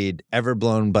playoff lead ever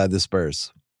blown by the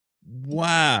Spurs.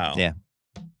 Wow. Yeah.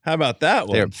 How about that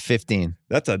one? They're up 15.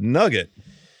 That's a nugget.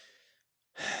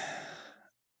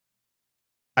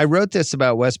 I wrote this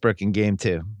about Westbrook in Game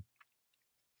 2.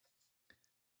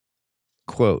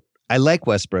 Quote, I like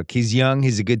Westbrook. He's young.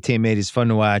 He's a good teammate. He's fun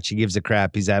to watch. He gives a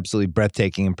crap. He's absolutely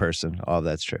breathtaking in person. All of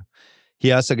that's true.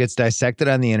 He also gets dissected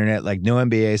on the internet like no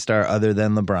NBA star other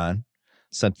than LeBron.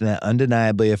 Something that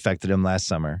undeniably affected him last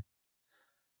summer,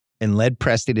 and led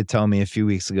Presti to tell me a few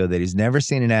weeks ago that he's never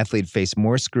seen an athlete face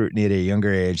more scrutiny at a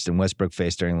younger age than Westbrook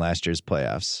faced during last year's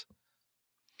playoffs.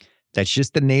 That's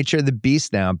just the nature of the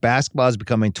beast now. Basketball is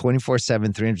becoming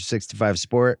 24/7, 365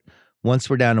 sport. Once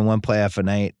we're down to one playoff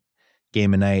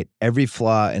game a night, every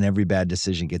flaw and every bad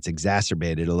decision gets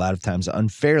exacerbated, a lot of times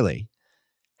unfairly.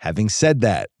 Having said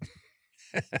that,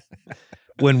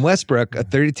 when Westbrook, a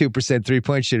 32%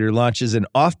 three-point shooter, launches an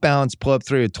off-balance pull-up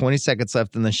three with 20 seconds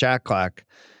left in the shot clock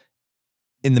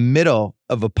in the middle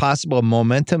of a possible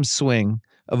momentum swing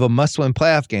of a must-win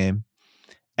playoff game,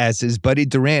 as his buddy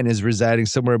Durant is residing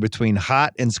somewhere between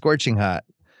hot and scorching hot,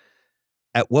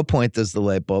 at what point does the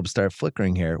light bulb start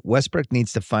flickering here? Westbrook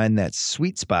needs to find that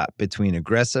sweet spot between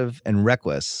aggressive and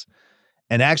reckless.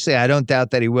 And actually, I don't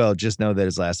doubt that he will. Just know that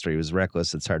his last three was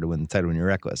reckless. It's hard to win the title when you're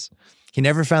reckless. He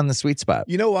never found the sweet spot.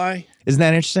 You know why? Isn't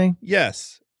that interesting?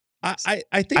 Yes. I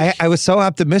think I was so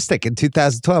optimistic in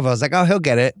 2012. I was like, oh, he'll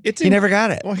get it. He never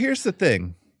got it. Well, here's the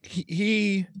thing.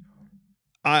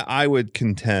 I would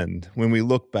contend when we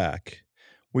look back,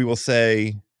 I will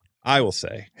say,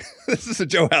 this is a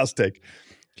Joe House take.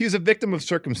 He was a victim of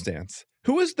circumstance.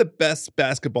 Who is the best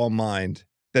basketball mind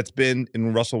that's been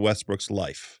in Russell Westbrook's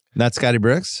life? Not Scotty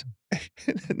Brooks?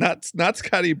 not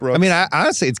Scotty Brooks. I mean,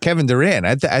 honestly, it's Kevin Durant.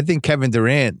 I think Kevin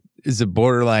Durant is a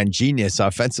borderline genius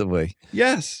offensively.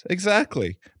 Yes,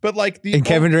 exactly. But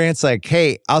Kevin Durant's like,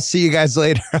 hey, I'll see you guys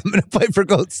later. I'm going to play for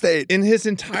Golden State. In his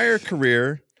entire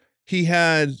career, he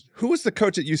had, who was the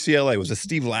coach at UCLA? Was it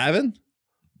Steve Lavin?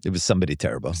 It was somebody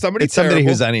terrible. Somebody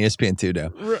who's on ESPN too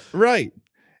now. Right.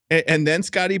 And then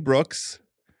Scotty Brooks.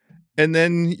 And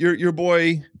then your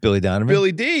boy Billy Donovan.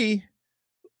 Billy D.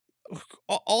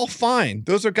 All fine.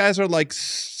 Those guys are like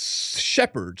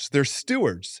shepherds. They're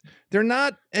stewards. They're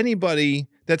not anybody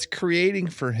that's creating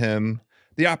for him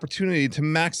the opportunity to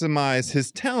maximize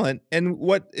his talent. And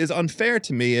what is unfair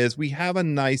to me is we have a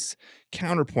nice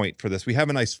counterpoint for this. We have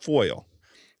a nice foil.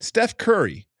 Steph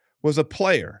Curry was a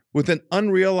player with an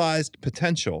unrealized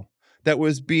potential that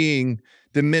was being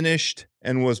diminished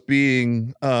and was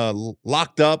being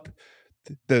locked up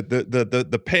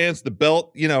the pants, the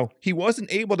belt. You know, he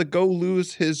wasn't able to go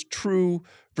lose his true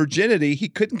virginity. He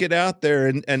couldn't get out there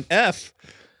and F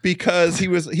because he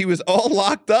was all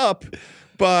locked up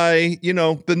by, you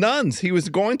know, the nuns. He was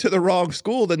going to the wrong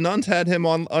school. The nuns had him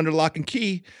under lock and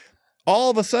key.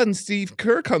 All of a sudden, Steve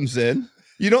Kerr comes in.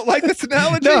 You don't like this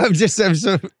analogy? No, I'm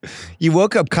so. You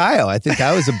woke up Kyle. I think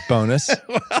that was a bonus.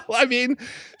 Well, I mean,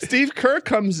 Steve Kerr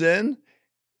comes in.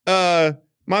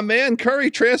 My man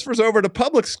Curry transfers over to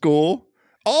public school.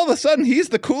 All of a sudden, he's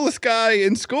the coolest guy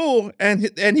in school, and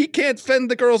he can't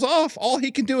fend the girls off. All he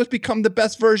can do is become the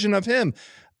best version of him.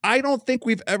 I don't think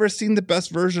we've ever seen the best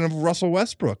version of Russell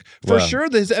Westbrook. For sure,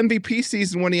 his MVP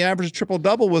season when he averaged a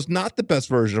triple-double was not the best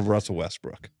version of Russell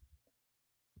Westbrook.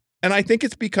 And I think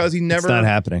it's because he never not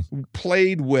happening.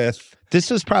 Played with.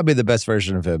 This was probably the best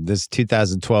version of him, this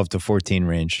 2012 to 14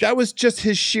 range. That was just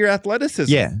his sheer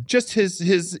athleticism. Yeah. Just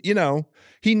his, you know,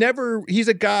 he's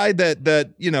a guy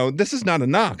that, you know, this is not a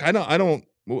knock. I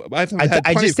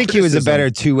just think he was a better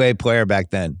two-way player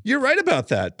back then. You're right about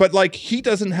that. But like, he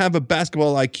doesn't have a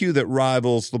basketball IQ that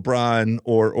rivals LeBron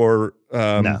or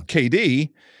KD.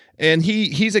 And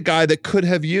he's a guy that could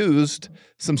have used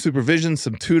some supervision,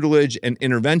 some tutelage, and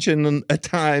intervention at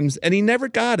times, and he never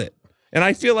got it. And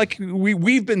I feel like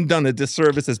we've been done a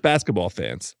disservice as basketball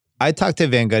fans. I talked to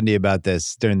Van Gundy about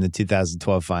this during the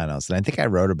 2012 finals, and I think I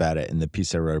wrote about it in the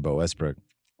piece I wrote about Westbrook.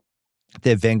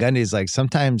 That Van Gundy is like,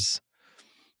 sometimes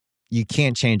you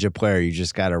can't change a player. You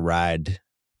just got to ride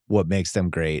what makes them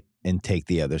great and take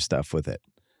the other stuff with it.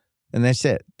 And that's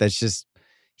it. That's just,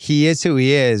 he is who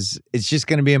he is. It's just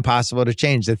going to be impossible to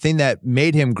change. The thing that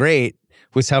made him great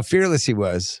was how fearless he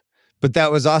was. But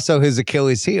that was also his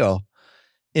Achilles heel.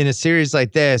 In a series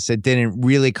like this, it didn't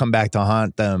really come back to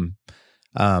haunt them.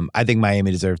 I think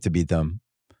Miami deserved to beat them.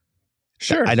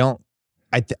 Sure.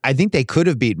 I think they could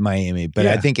have beaten Miami, but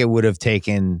I think it would have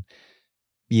taken,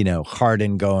 you know,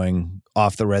 Harden going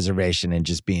off the reservation and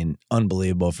just being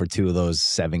unbelievable for 2 of those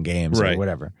 7 games or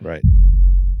whatever. Right.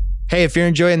 Hey, if you're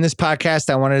enjoying this podcast,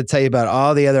 I wanted to tell you about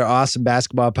all the other awesome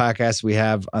basketball podcasts we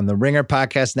have on the Ringer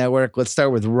Podcast Network. Let's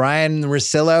start with Ryan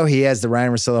Russillo. He has the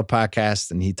Ryan Russillo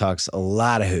podcast, and he talks a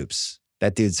lot of hoops.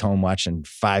 That dude's home watching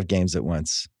 5 games at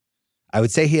once. I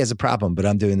would say he has a problem, but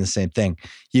I'm doing the same thing.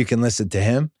 You can listen to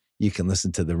him. You can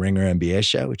listen to the Ringer NBA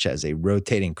show, which has a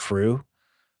rotating crew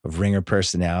of Ringer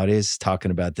personalities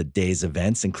talking about the day's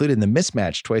events, including the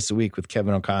Mismatch twice a week with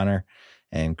Kevin O'Connor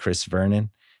and Chris Vernon.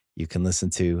 You can listen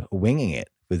to Winging It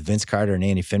with Vince Carter and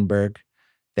Andy Finberg.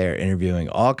 They're interviewing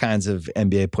all kinds of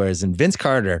NBA players. And Vince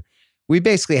Carter, we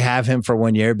basically have him for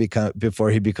 1 year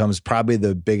before he becomes probably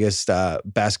the biggest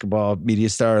basketball media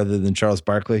star other than Charles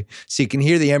Barkley. So you can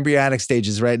hear the embryonic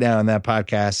stages right now on that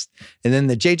podcast. And then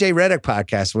the JJ Redick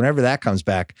podcast, whenever that comes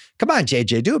back. Come on,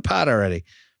 JJ, do a pod already.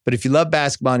 But if you love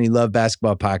basketball and you love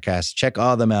basketball podcasts, check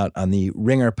all of them out on the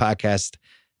Ringer Podcast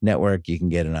Network. You can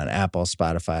get it on Apple,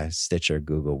 Spotify, Stitcher,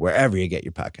 Google, wherever you get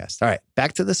your podcast. All right,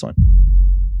 back to this one.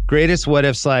 Greatest what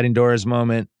if sliding doors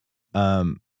moment.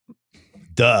 Duh.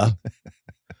 The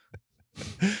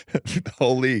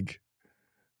whole league.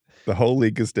 The whole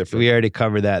league is different. We already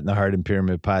covered that in the Harden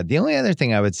Pyramid pod. The only other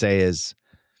thing I would say is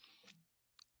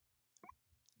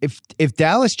if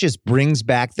Dallas just brings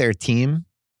back their team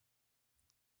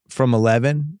from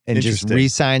 11 and just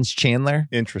re-signs Chandler.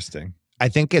 Interesting. I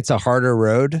think it's a harder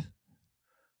road,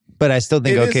 but I still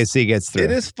think OKC gets through.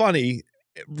 It is funny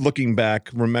looking back,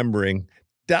 remembering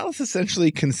Dallas essentially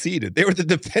conceded. They were the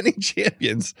defending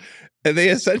champions, and they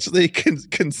essentially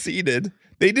conceded.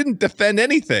 They didn't defend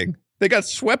anything. They got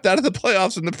swept out of the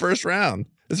playoffs in the first round.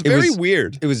 It's very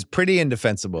weird. It was pretty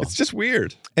indefensible. It's just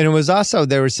weird. And it was also,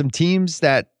 there were some teams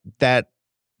that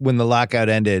when the lockout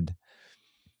ended,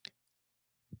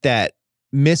 that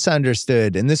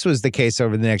misunderstood, and this was the case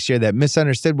over the next year, that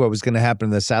misunderstood what was going to happen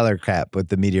to the salary cap with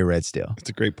the media rights deal. That's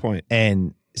a great point.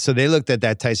 And so they looked at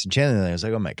that Tyson Chandler and they was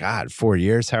like, oh my God, 4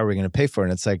 years, how are we going to pay for it?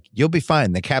 And it's like, you'll be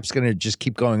fine. The cap's going to just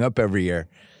keep going up every year.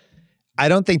 I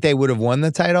don't think they would have won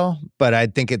the title, but I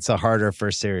think it's a harder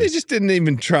first series. They just didn't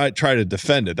even try to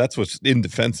defend it. That's what's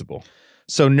indefensible.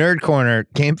 So Nerd Corner,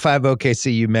 Game 5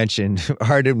 OKC, you mentioned,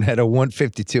 Harden had a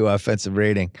 152 offensive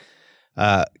rating.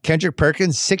 Kendrick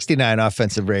Perkins, 69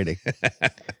 offensive rating.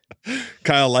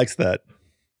 Kyle likes that.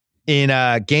 In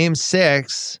Game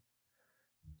 6,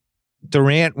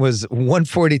 Durant was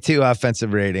 142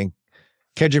 offensive rating.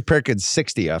 Kendrick Perkins,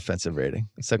 60 offensive rating.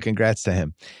 So congrats to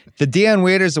him. The Dion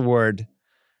Waiters Award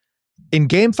In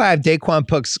Game 5,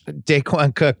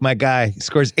 Daquan Cook, my guy,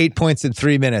 scores 8 points in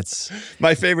 3 minutes.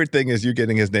 My favorite thing is you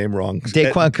getting his name wrong.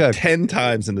 Daquan Cook. 10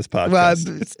 times in this podcast.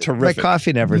 Well, it's terrific. My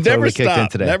coffee never totally kicked in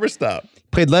today. Never stop.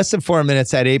 Played less than 4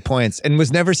 minutes, had 8 points, and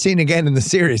was never seen again in the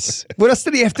series. What else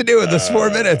did he have to do in those 4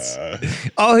 minutes?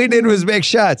 All he did was make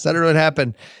shots. I don't know what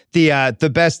happened.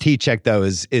 The best heat check, though,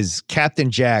 is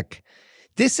Captain Jack.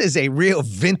 This is a real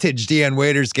vintage Dion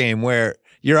Waiters game where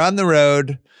you're on the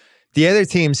road, the other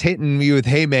team's hitting you with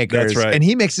haymakers, That's right. and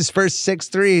he makes his first 6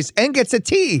 threes and gets a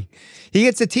tee. He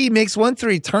gets a tee, makes 1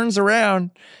 3, turns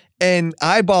around, and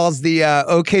eyeballs the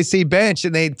OKC bench,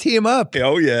 and they tee him up.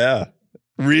 Oh, yeah.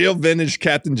 Real vintage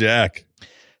Captain Jack.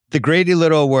 The Grady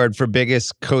Little Award for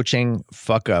biggest coaching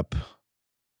fuck up.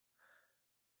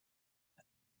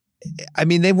 I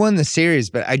mean, they won the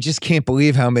series, but I just can't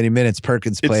believe how many minutes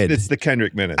Perkins played. It's the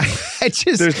Kendrick minutes.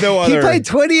 There's no other. He played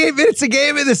 28 minutes a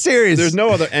game in the series. There's no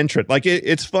other entrant. Like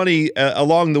it's funny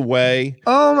along the way.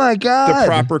 Oh my God. The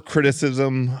proper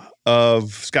criticism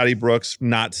of Scotty Brooks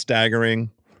not staggering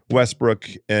Westbrook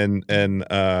and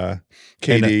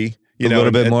KD. A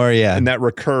little bit more, yeah. And that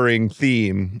recurring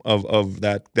theme of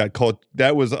that cult,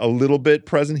 that was a little bit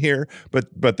present here,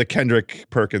 but the Kendrick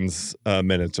Perkins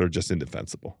minutes are just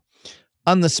indefensible.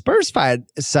 On the Spurs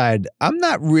side, I'm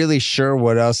not really sure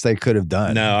what else they could have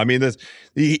done. No, I mean,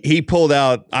 he pulled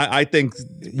out. I think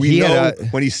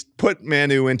when he put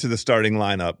Manu into the starting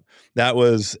lineup, that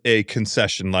was a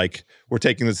concession. Like, we're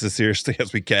taking this as seriously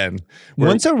as we can.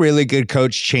 Once a really good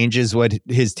coach changes what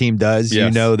his team does, Yes.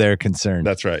 you know they're concerned.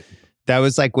 That's right. That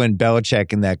was like when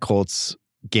Belichick in that Colts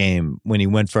game, when he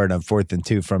went for it on 4th and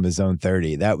 2 from his own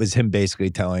 30. That was him basically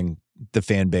telling the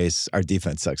fan base, our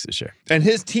defense sucks this year. And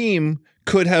his team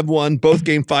could have won both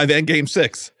Game 5 and Game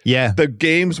 6. Yeah. The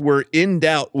games were in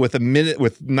doubt with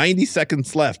 90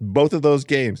 seconds left. Both of those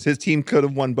games. His team could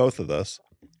have won both of those.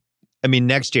 I mean,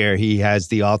 next year he has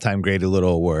the all-time Grady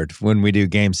Little Award when we do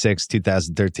Game 6,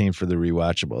 2013 for the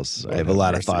rewatchables. I have a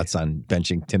lot of thoughts on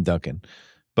benching Tim Duncan.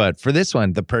 But for this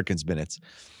one, the Perkins minutes.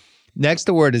 Next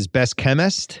award is Best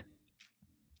Chemist.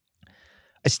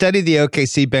 I studied the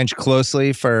OKC bench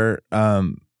closely for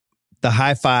the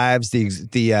high fives,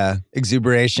 the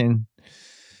exuberation,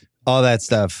 all that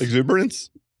stuff. Exuberance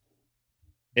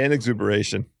and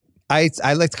exuberation. I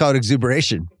like to call it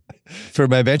exuberation for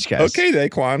my bench guys. Okay,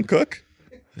 Daquan Cook.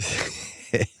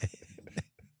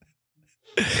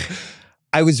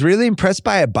 I was really impressed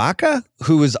by Ibaka,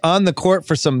 who was on the court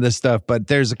for some of this stuff, but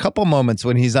there's a couple moments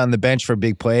when he's on the bench for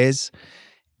big plays,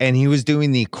 and he was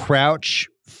doing the crouch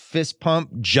fist pump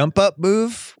jump up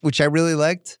move, which I really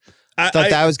liked. I thought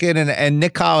that was good. And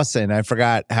Nick Collison, I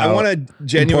forgot how I want to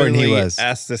genuinely he was.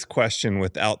 ask this question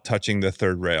without touching the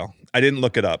third rail. I didn't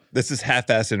look it up. This is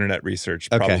half-ass internet research,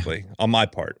 probably, on my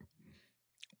part.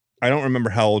 I don't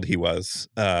remember how old he was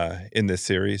in this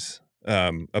series,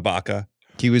 Ibaka.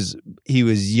 He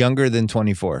was younger than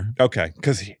 24. Okay,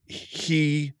 because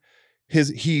he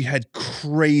had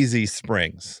crazy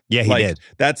springs. Yeah, he did.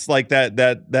 That's like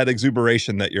that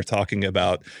exuberation that you're talking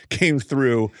about came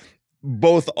through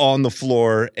both on the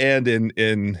floor and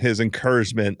in his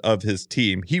encouragement of his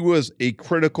team. He was a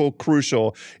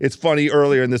crucial. It's funny,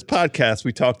 earlier in this podcast,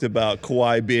 we talked about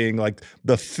Kawhi being like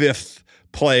the 5th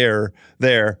player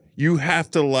there. You have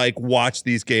to like watch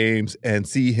these games and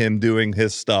see him doing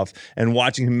his stuff and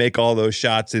watching him make all those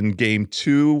shots in Game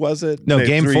 2, was it? No,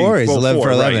 Game 4 is 11 for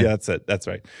 11. Right, yeah, that's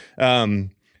right.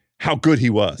 How good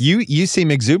he was. You seem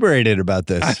exuberated about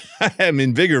this. I am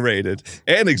invigorated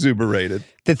and exuberated.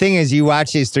 The thing is, you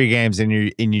watch these 3 games and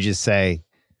you just say,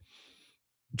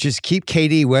 just keep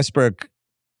KD, Westbrook,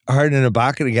 Harden, and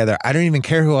Ibaka together. I don't even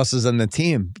care who else is on the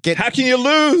team. How can you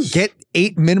lose? Get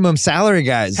 8 minimum salary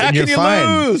guys, and you're fine. How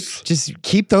can you lose? Just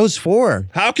keep those 4.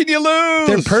 How can you lose?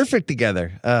 They're perfect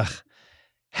together.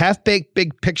 Half-baked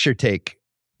big picture take.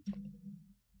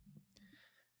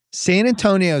 San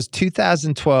Antonio's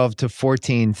 2012 to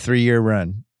 14 3-year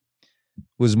run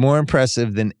was more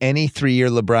impressive than any 3-year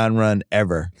LeBron run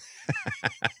ever.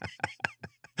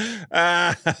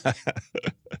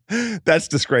 That's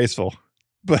disgraceful.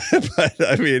 But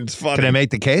I mean, it's funny. Can I make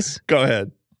the case? Go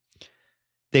ahead.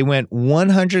 They went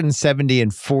 170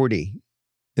 and 40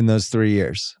 in those 3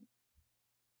 years.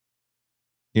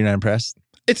 You're not impressed?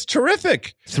 It's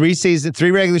terrific. 3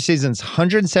 regular seasons,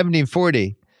 170 and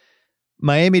 40.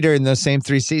 Miami during those same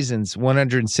 3 seasons,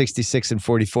 166 and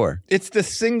 44. It's the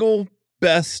single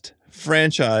best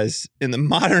franchise in the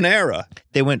modern era.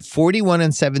 They went 41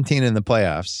 and 17 in the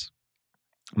playoffs.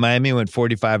 Miami went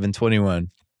 45 and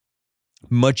 21.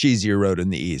 Much easier road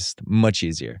in the East. Much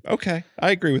easier. Okay.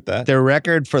 I agree with that. Their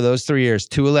record for those 3 years,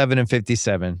 211 and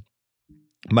 57.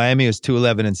 Miami was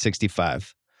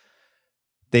 2-11-65.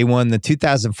 They won the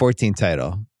 2014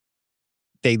 title.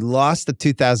 They lost the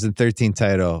 2013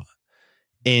 title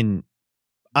in,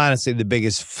 honestly, the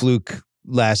biggest fluke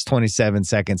last 27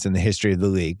 seconds in the history of the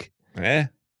league. I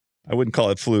wouldn't call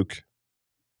it fluke.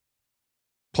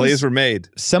 Plays were made.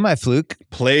 Semi-fluke.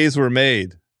 Plays were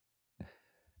made.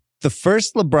 The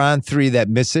first LeBron three that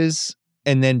misses,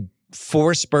 and then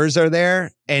 4 Spurs are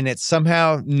there, and it's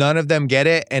somehow none of them get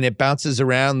it, and it bounces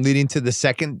around, leading to the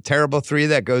second terrible three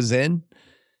that goes in,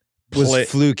 was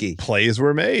fluky. Plays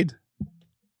were made.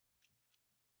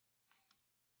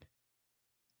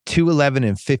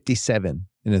 2-11-57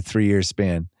 in a 3-year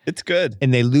span. It's good.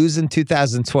 And they lose in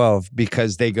 2012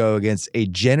 because they go against a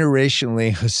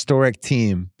generationally historic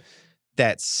team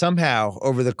that somehow,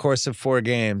 over the course of 4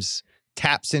 games,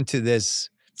 taps into this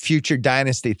future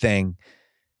dynasty thing.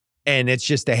 And it's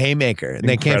just a haymaker. And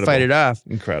they can't fight it off.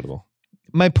 Incredible.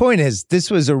 My point is, this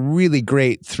was a really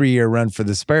great 3-year run for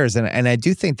the Spurs. And I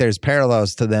do think there's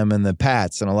parallels to them and the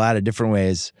Pats in a lot of different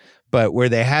ways. But where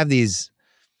they have these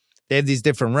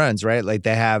different runs, right? Like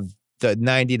they have the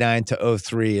 99 to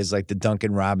 03 is like the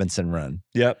Duncan Robinson run.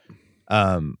 Yep.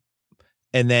 And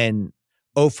then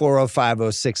 04,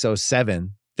 05, 06,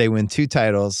 07, they win 2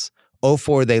 titles.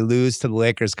 04, they lose to the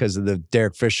Lakers because of the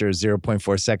Derek Fisher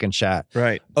 0.4 second shot.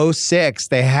 Right. 06,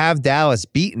 they have Dallas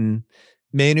beaten.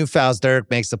 Manu fouls Dirk,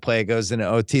 makes the play, goes into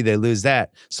OT. They lose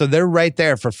that. So they're right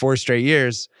there for 4 straight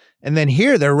years. And then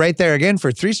here, they're right there again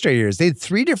for 3 straight years. They had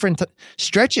 3 different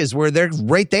stretches where they're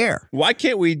right there. Why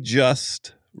can't we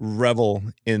just revel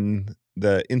in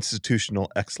the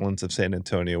institutional excellence of San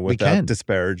Antonio without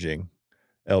disparaging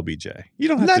LBJ? You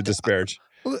don't have to disparage.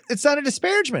 It's not a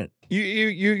disparagement.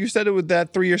 You said it with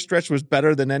that 3-year stretch was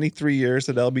better than any 3 years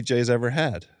that LBJ's ever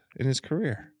had in his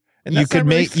career. And that's not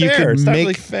really fair. It's not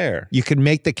really fair. You could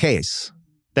make the case.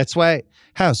 That's why,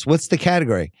 House, what's the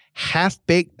category?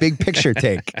 Half-baked big picture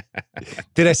take.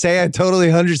 Did I say I totally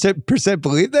 100%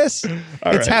 believe this?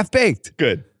 It's half-baked.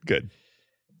 Good.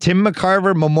 Tim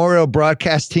McCarver Memorial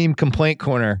Broadcast Team Complaint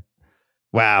Corner.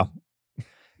 Wow.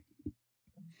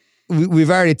 We've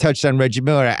already touched on Reggie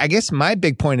Miller. I guess my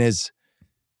big point is,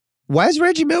 why is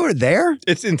Reggie Miller there?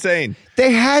 It's insane.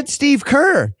 They had Steve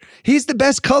Kerr. He's the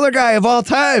best color guy of all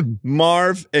time.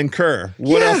 Marv and Kerr.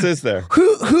 What else is there?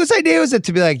 Whose idea was it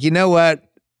to be like, you know what?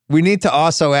 We need to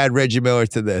also add Reggie Miller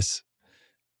to this.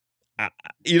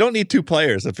 You don't need 2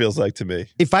 players, it feels like to me.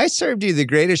 If I served you the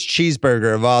greatest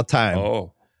cheeseburger of all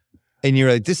time, and you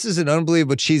were like, this is an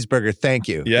unbelievable cheeseburger, thank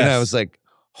you. Yes. And I was like,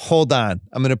 hold on,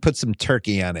 I'm going to put some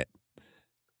turkey on it.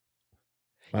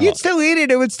 You'd still eat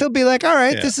it. It would still be like, all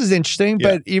right, this is interesting.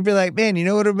 Yeah. But you'd be like, man, you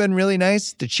know what would have been really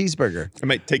nice? The cheeseburger. I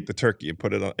might take the turkey and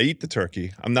put it on. I eat the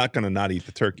turkey. I'm not going to not eat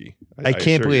the turkey. I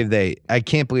can't believe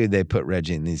they put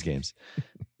Reggie in these games.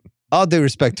 All due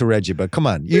respect to Reggie, but come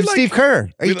on. You have Steve Kerr.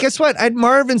 Guess what? I had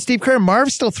Marv and Steve Kerr.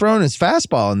 Marv's still throwing his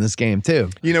fastball in this game,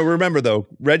 too. You know, remember, though,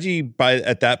 Reggie,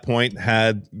 at that point,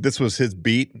 this was his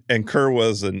beat, and Kerr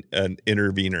was an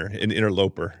intervener, an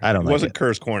interloper. It wasn't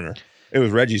Kerr's corner. It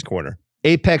was Reggie's corner.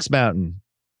 Apex Mountain.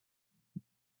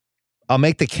 I'll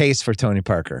make the case for Tony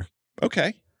Parker.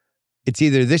 Okay. It's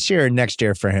either this year or next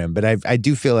year for him, but I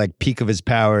do feel like peak of his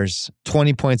powers,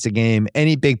 20 points a game,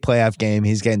 any big playoff game,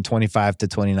 he's getting 25 to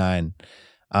 29.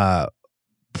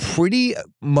 Pretty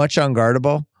much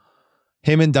unguardable.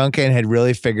 Him and Duncan had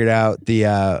really figured out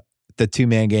the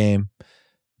 2-man game,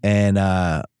 and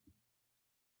I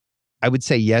would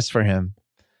say yes for him.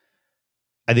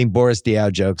 I think Boris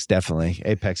Diaw jokes, definitely.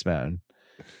 Apex Mountain.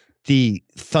 The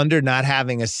Thunder not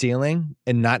having a ceiling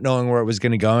and not knowing where it was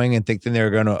going to go and thinking they were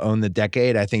going to own the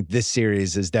decade. I think this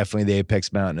series is definitely the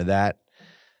Apex Mountain of that.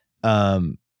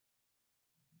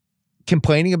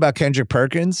 Complaining about Kendrick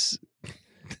Perkins.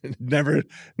 Never.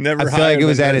 I feel like it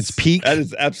was at its peak. At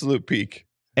its absolute peak.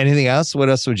 Anything else? What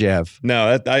else would you have?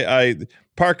 No,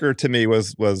 Parker to me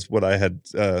was what I had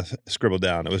scribbled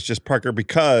down. It was just Parker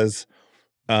because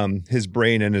his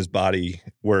brain and his body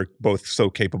were both so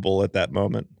capable at that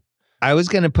moment. I was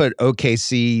going to put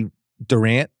OKC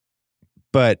Durant,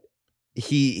 but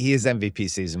his MVP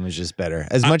season was just better.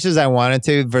 As much as I wanted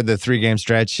to for the 3-game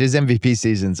stretch, his MVP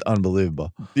season's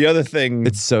unbelievable. The other thing,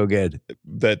 it's so good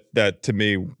that to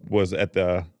me was at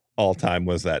the all-time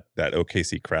was that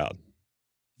OKC crowd.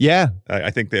 Yeah,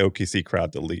 I think the OKC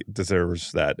crowd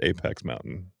deserves that Apex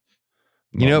Mountain.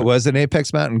 You know, it was an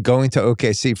Apex Mountain going to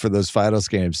OKC for those finals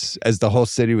games as the whole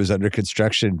city was under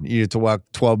construction. You had to walk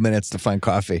 12 minutes to find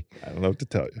coffee. I don't know what to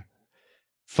tell you.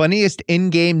 Funniest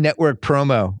in-game network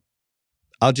promo.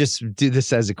 I'll just do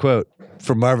this as a quote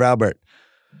from Marv Albert.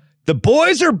 The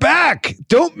boys are back.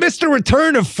 Don't miss the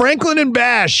return of Franklin and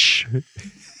Bash.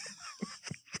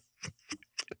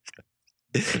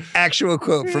 Actual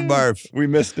quote from Marv. We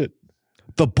missed it.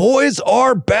 The boys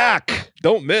are back.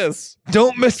 Don't miss.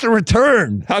 Don't miss the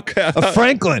return How of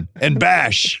Franklin and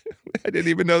Bash. I didn't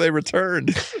even know they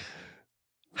returned.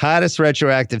 Hottest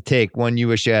retroactive take, one you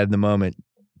wish you had in the moment.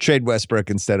 Trade Westbrook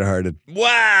instead of Harden.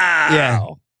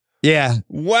 Wow. Yeah.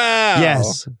 Wow.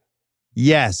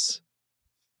 Yes.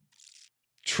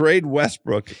 Trade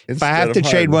Westbrook. If I have to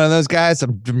trade one of those guys,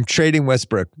 I'm trading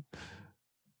Westbrook.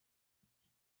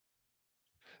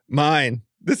 Mine.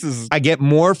 This is. I get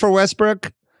more for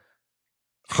Westbrook.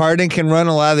 Harden can run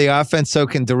a lot of the offense, so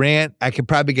can Durant. I could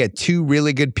probably get 2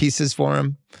 really good pieces for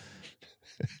him.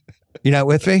 You not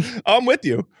with me? I'm with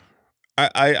you.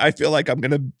 I feel like I'm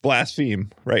going to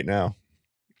blaspheme right now.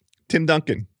 Tim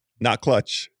Duncan, not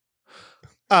clutch.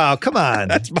 Oh, come on.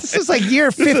 This is like year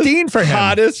 15 for him.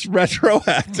 Hottest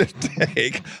retroactive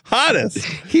take. Hottest.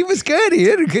 He was good. He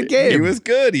had a good game. He was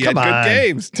good. He had good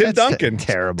games. Tim Duncan.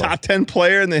 Terrible. Top 10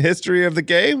 player in the history of the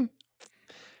game.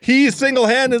 He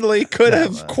single-handedly could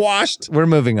have quashed We're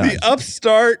moving on. the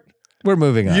upstart We're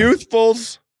moving on.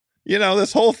 youthfuls,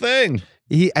 this whole thing.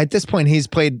 At this point, he's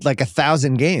played like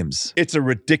 1,000 games. It's a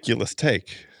ridiculous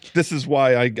take. This is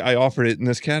why I offered it in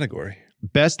this category.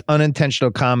 Best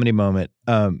unintentional comedy moment.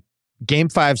 Game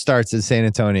 5 starts in San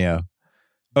Antonio.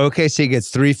 OKC gets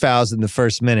 3 fouls in the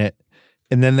first minute,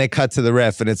 and then they cut to the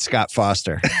ref, and it's Scott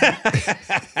Foster.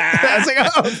 I was like,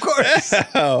 oh, of course.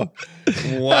 Oh,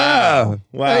 wow.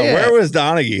 Wow. Yeah. Where was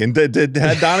Donaghy? And had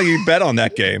Donaghy bet on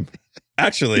that game?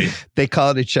 Actually, They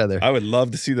called each other. I would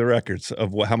love to see the records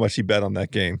of how much he bet on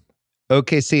that game.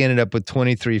 OKC ended up with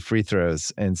 23 free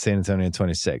throws and San Antonio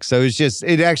 26. So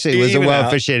it actually was a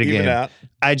well-officiated game. Out.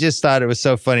 I just thought it was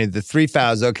so funny. The 3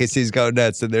 fouls, OKC's go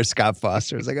nuts, and there's Scott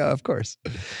Foster. I was like, oh, of course.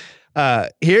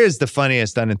 Here's the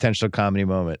funniest unintentional comedy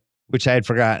moment, which I had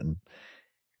forgotten.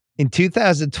 In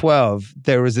 2012,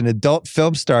 there was an adult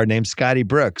film star named Scotty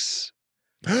Brooks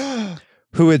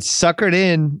who had suckered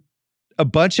in a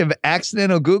bunch of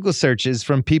accidental Google searches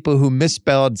from people who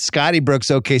misspelled Scotty Brooks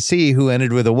OKC, who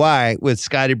ended with a Y, with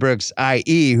Scotty Brooks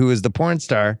IE, who was the porn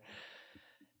star.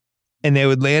 And they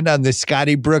would land on the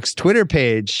Scotty Brooks Twitter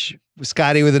page,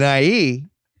 Scotty with an IE,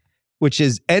 which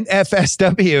is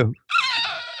NFSW,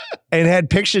 and had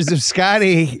pictures of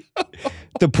Scotty,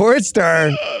 the porn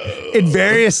star, in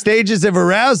various stages of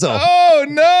arousal. Oh,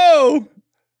 no.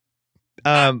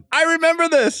 I remember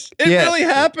this. It really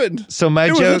happened. So my It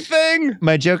joke, was a thing.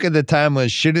 my joke at the time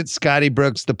was, shouldn't Scotty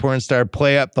Brooks, the porn star,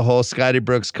 play up the whole Scotty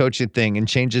Brooks coaching thing and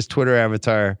change his Twitter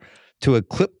avatar to a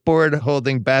clipboard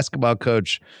holding basketball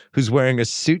coach who's wearing a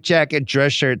suit jacket,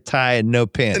 dress shirt, tie, and no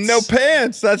pants? And no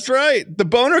pants. That's right. The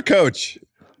boner coach.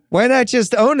 Why not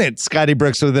just own it, Scotty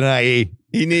Brooks with an IE?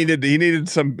 He needed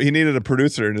a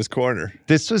producer in his corner.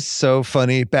 This was so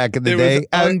funny back in the It day. was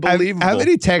unbelievable. How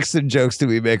many texts and jokes do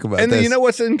we make about And this? you know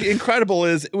what's incredible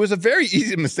is it was a very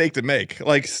easy mistake to make.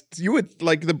 Like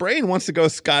the brain wants to go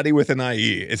Scotty with an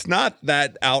IE. It's not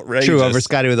that outrageous. True, over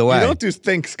Scotty with a Y. You don't just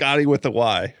think Scotty with a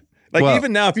Y. Like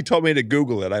even now, if you told me to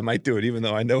Google it, I might do it, even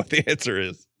though I know what the answer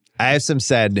is. I have some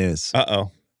sad news.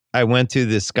 Uh-oh. I went to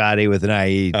the Scotty with an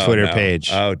IE Twitter page.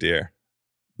 Oh, dear.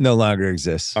 No longer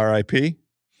exists. R.I.P.?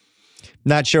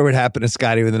 Not sure what happened to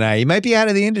Scotty with an IE. He might be out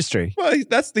of the industry. Well,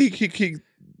 that's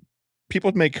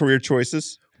people make career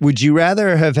choices. Would you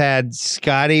rather have had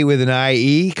Scotty with an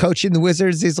IE coaching the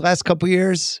Wizards these last couple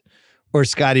years, or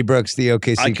Scotty Brooks, the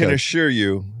OKC I can coach? assure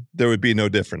you there would be no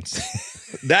difference.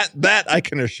 that I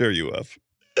can assure you of.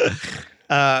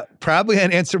 Probably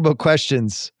unanswerable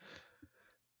questions.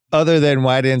 Other than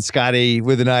why didn't Scotty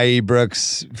with an IE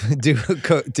Brooks do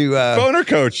Boner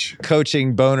coach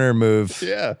coaching boner move?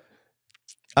 Yeah.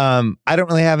 I don't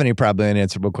really have any probably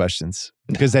unanswerable questions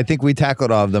because I think we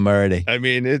tackled all of them already. I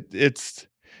mean, it's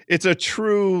a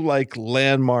true like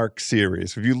landmark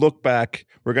series. If you look back,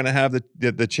 we're going to have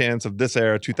the chance of this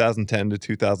era, 2010 to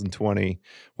 2020.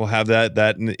 We'll have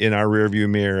that in our rearview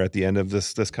mirror at the end of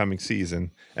this coming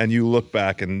season. And you look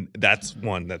back, and that's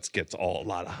one that gets a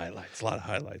lot of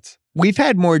highlights. We've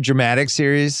had more dramatic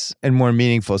series and more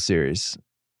meaningful series.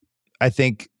 I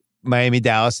think Miami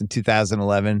Dallas in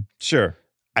 2011. Sure.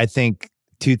 I think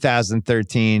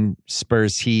 2013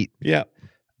 Spurs Heat. Yeah.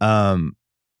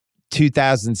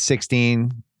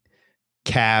 2016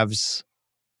 Cavs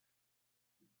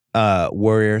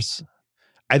Warriors.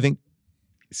 I think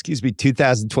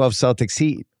 2012 Celtics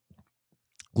Heat.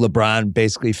 LeBron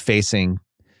basically facing,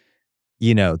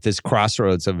 this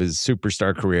crossroads of his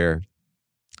superstar career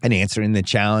and answering the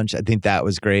challenge. I think that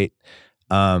was great.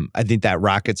 I think that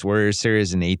Rockets Warriors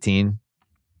series in 18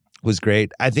 was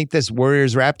great. I think this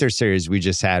Warriors-Raptors series we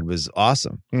just had was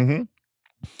awesome. Mm-hmm.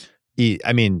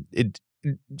 I mean, it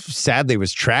sadly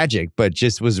was tragic, but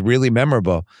just was really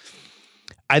memorable.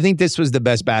 I think this was the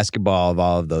best basketball of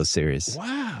all of those series.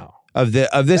 Wow. Of this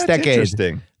That's decade.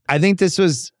 Interesting. I think this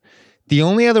was the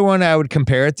only other one I would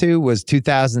compare it to was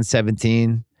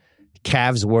 2017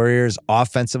 Cavs Warriors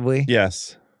offensively.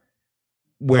 Yes.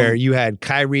 Where you had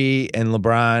Kyrie and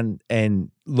LeBron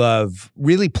and Love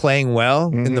really playing well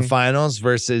in the finals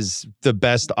versus the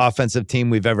best offensive team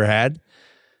we've ever had.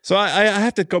 So I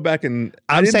have to go back and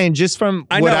I'm saying just from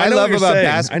what I love about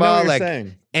basketball, like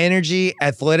energy,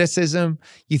 athleticism.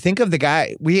 You think of the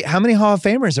guy. How many Hall of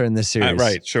Famers are in this series?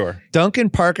 Right, sure. Duncan,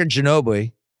 Parker,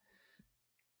 Ginobili,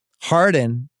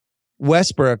 Harden,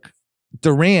 Westbrook,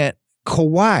 Durant,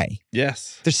 Kawhi.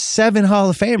 Yes. There's 7 Hall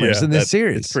of Famers in this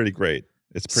series. It's pretty great.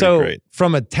 It's pretty great.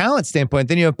 From a talent standpoint,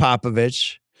 then you have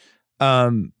Popovich.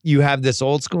 You have this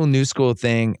old school, new school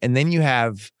thing, and then you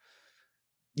have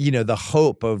the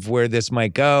hope of where this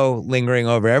might go lingering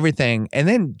over everything, and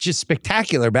then just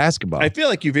spectacular basketball. I feel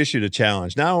like you've issued a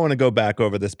challenge. Now I want to go back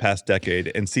over this past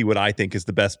decade and see what I think is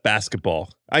the best basketball.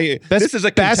 This is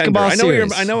a basketball contender.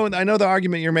 series. I know the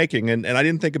argument you're making, and I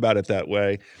didn't think about it that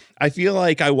way. I feel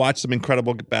like I watched some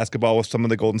incredible basketball with some of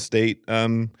the Golden State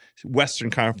Western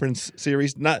Conference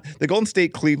series. Not the Golden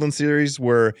State Cleveland series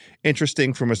were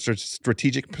interesting from a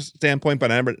strategic standpoint,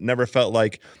 but I never felt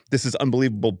like this is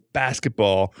unbelievable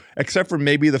basketball, except for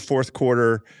maybe the fourth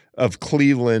quarter of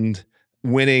Cleveland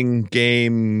winning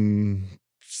game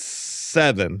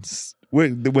 7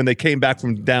 when they came back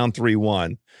from down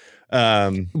 3-1.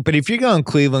 But if you're going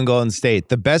Cleveland, Golden State,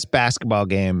 the best basketball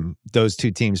game those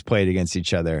two teams played against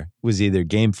each other was either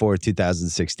Game 4,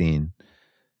 2016,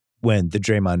 when the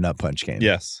Draymond nut punch game.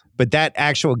 Yes. But that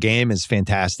actual game is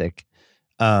fantastic.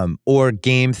 Or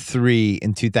Game 3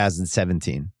 in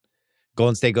 2017.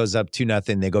 Golden State goes up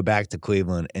 2-0. They go back to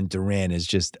Cleveland, and Durant is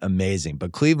just amazing.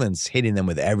 But Cleveland's hitting them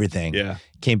with everything. Yeah.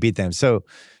 Can't beat them. So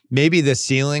maybe the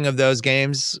ceiling of those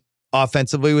games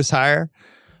offensively was higher.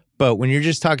 But when you're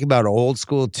just talking about old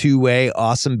school 2-way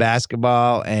awesome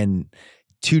basketball and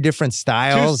 2 different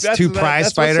styles, 2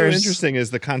 prize fighters. What's so interesting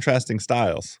is the contrasting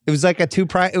styles. It was like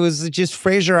it was just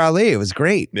Frazier Ali. It was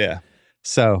great. Yeah.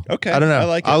 So okay, I don't know. I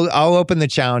like it. I'll open the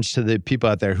challenge to the people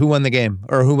out there. Who won the game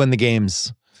or who won the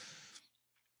games?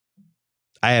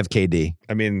 I have KD.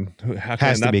 I mean, how can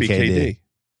Has it not to be be KD?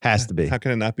 Has to be. How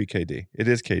can it not be KD? It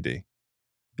is KD.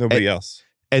 Nobody else.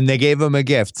 And they gave him a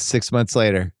gift 6 months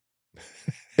later.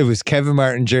 It was Kevin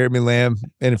Martin, Jeremy Lamb,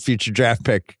 and a future draft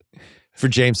pick for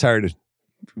James Harden.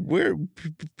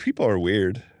 People are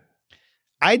weird.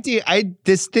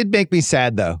 This did make me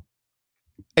sad though.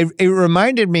 It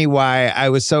reminded me why I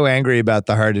was so angry about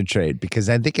the Harden trade, because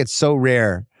I think it's so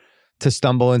rare to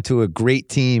stumble into a great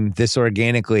team this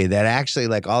organically that actually,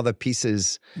 like, all the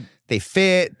pieces, they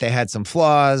fit, they had some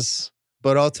flaws,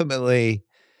 but ultimately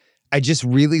I just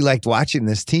really liked watching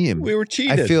this team. We were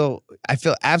cheated. I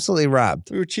feel absolutely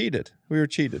robbed. We were cheated.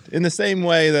 In the same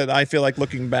way that I feel like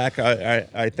looking back,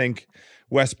 I think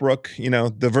Westbrook,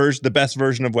 the best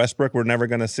version of Westbrook, we're never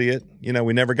going to see it.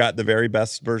 We never got the very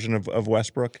best version of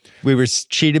Westbrook. We were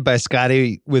cheated by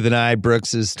Scotty with an eye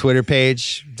Brooks's Twitter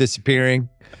page disappearing.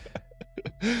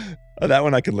 That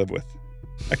one I can live with.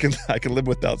 I can live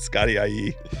without Scotty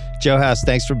IE. Joe House,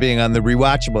 thanks for being on the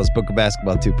Rewatchables Book of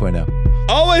Basketball 2.0.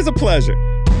 Always a pleasure.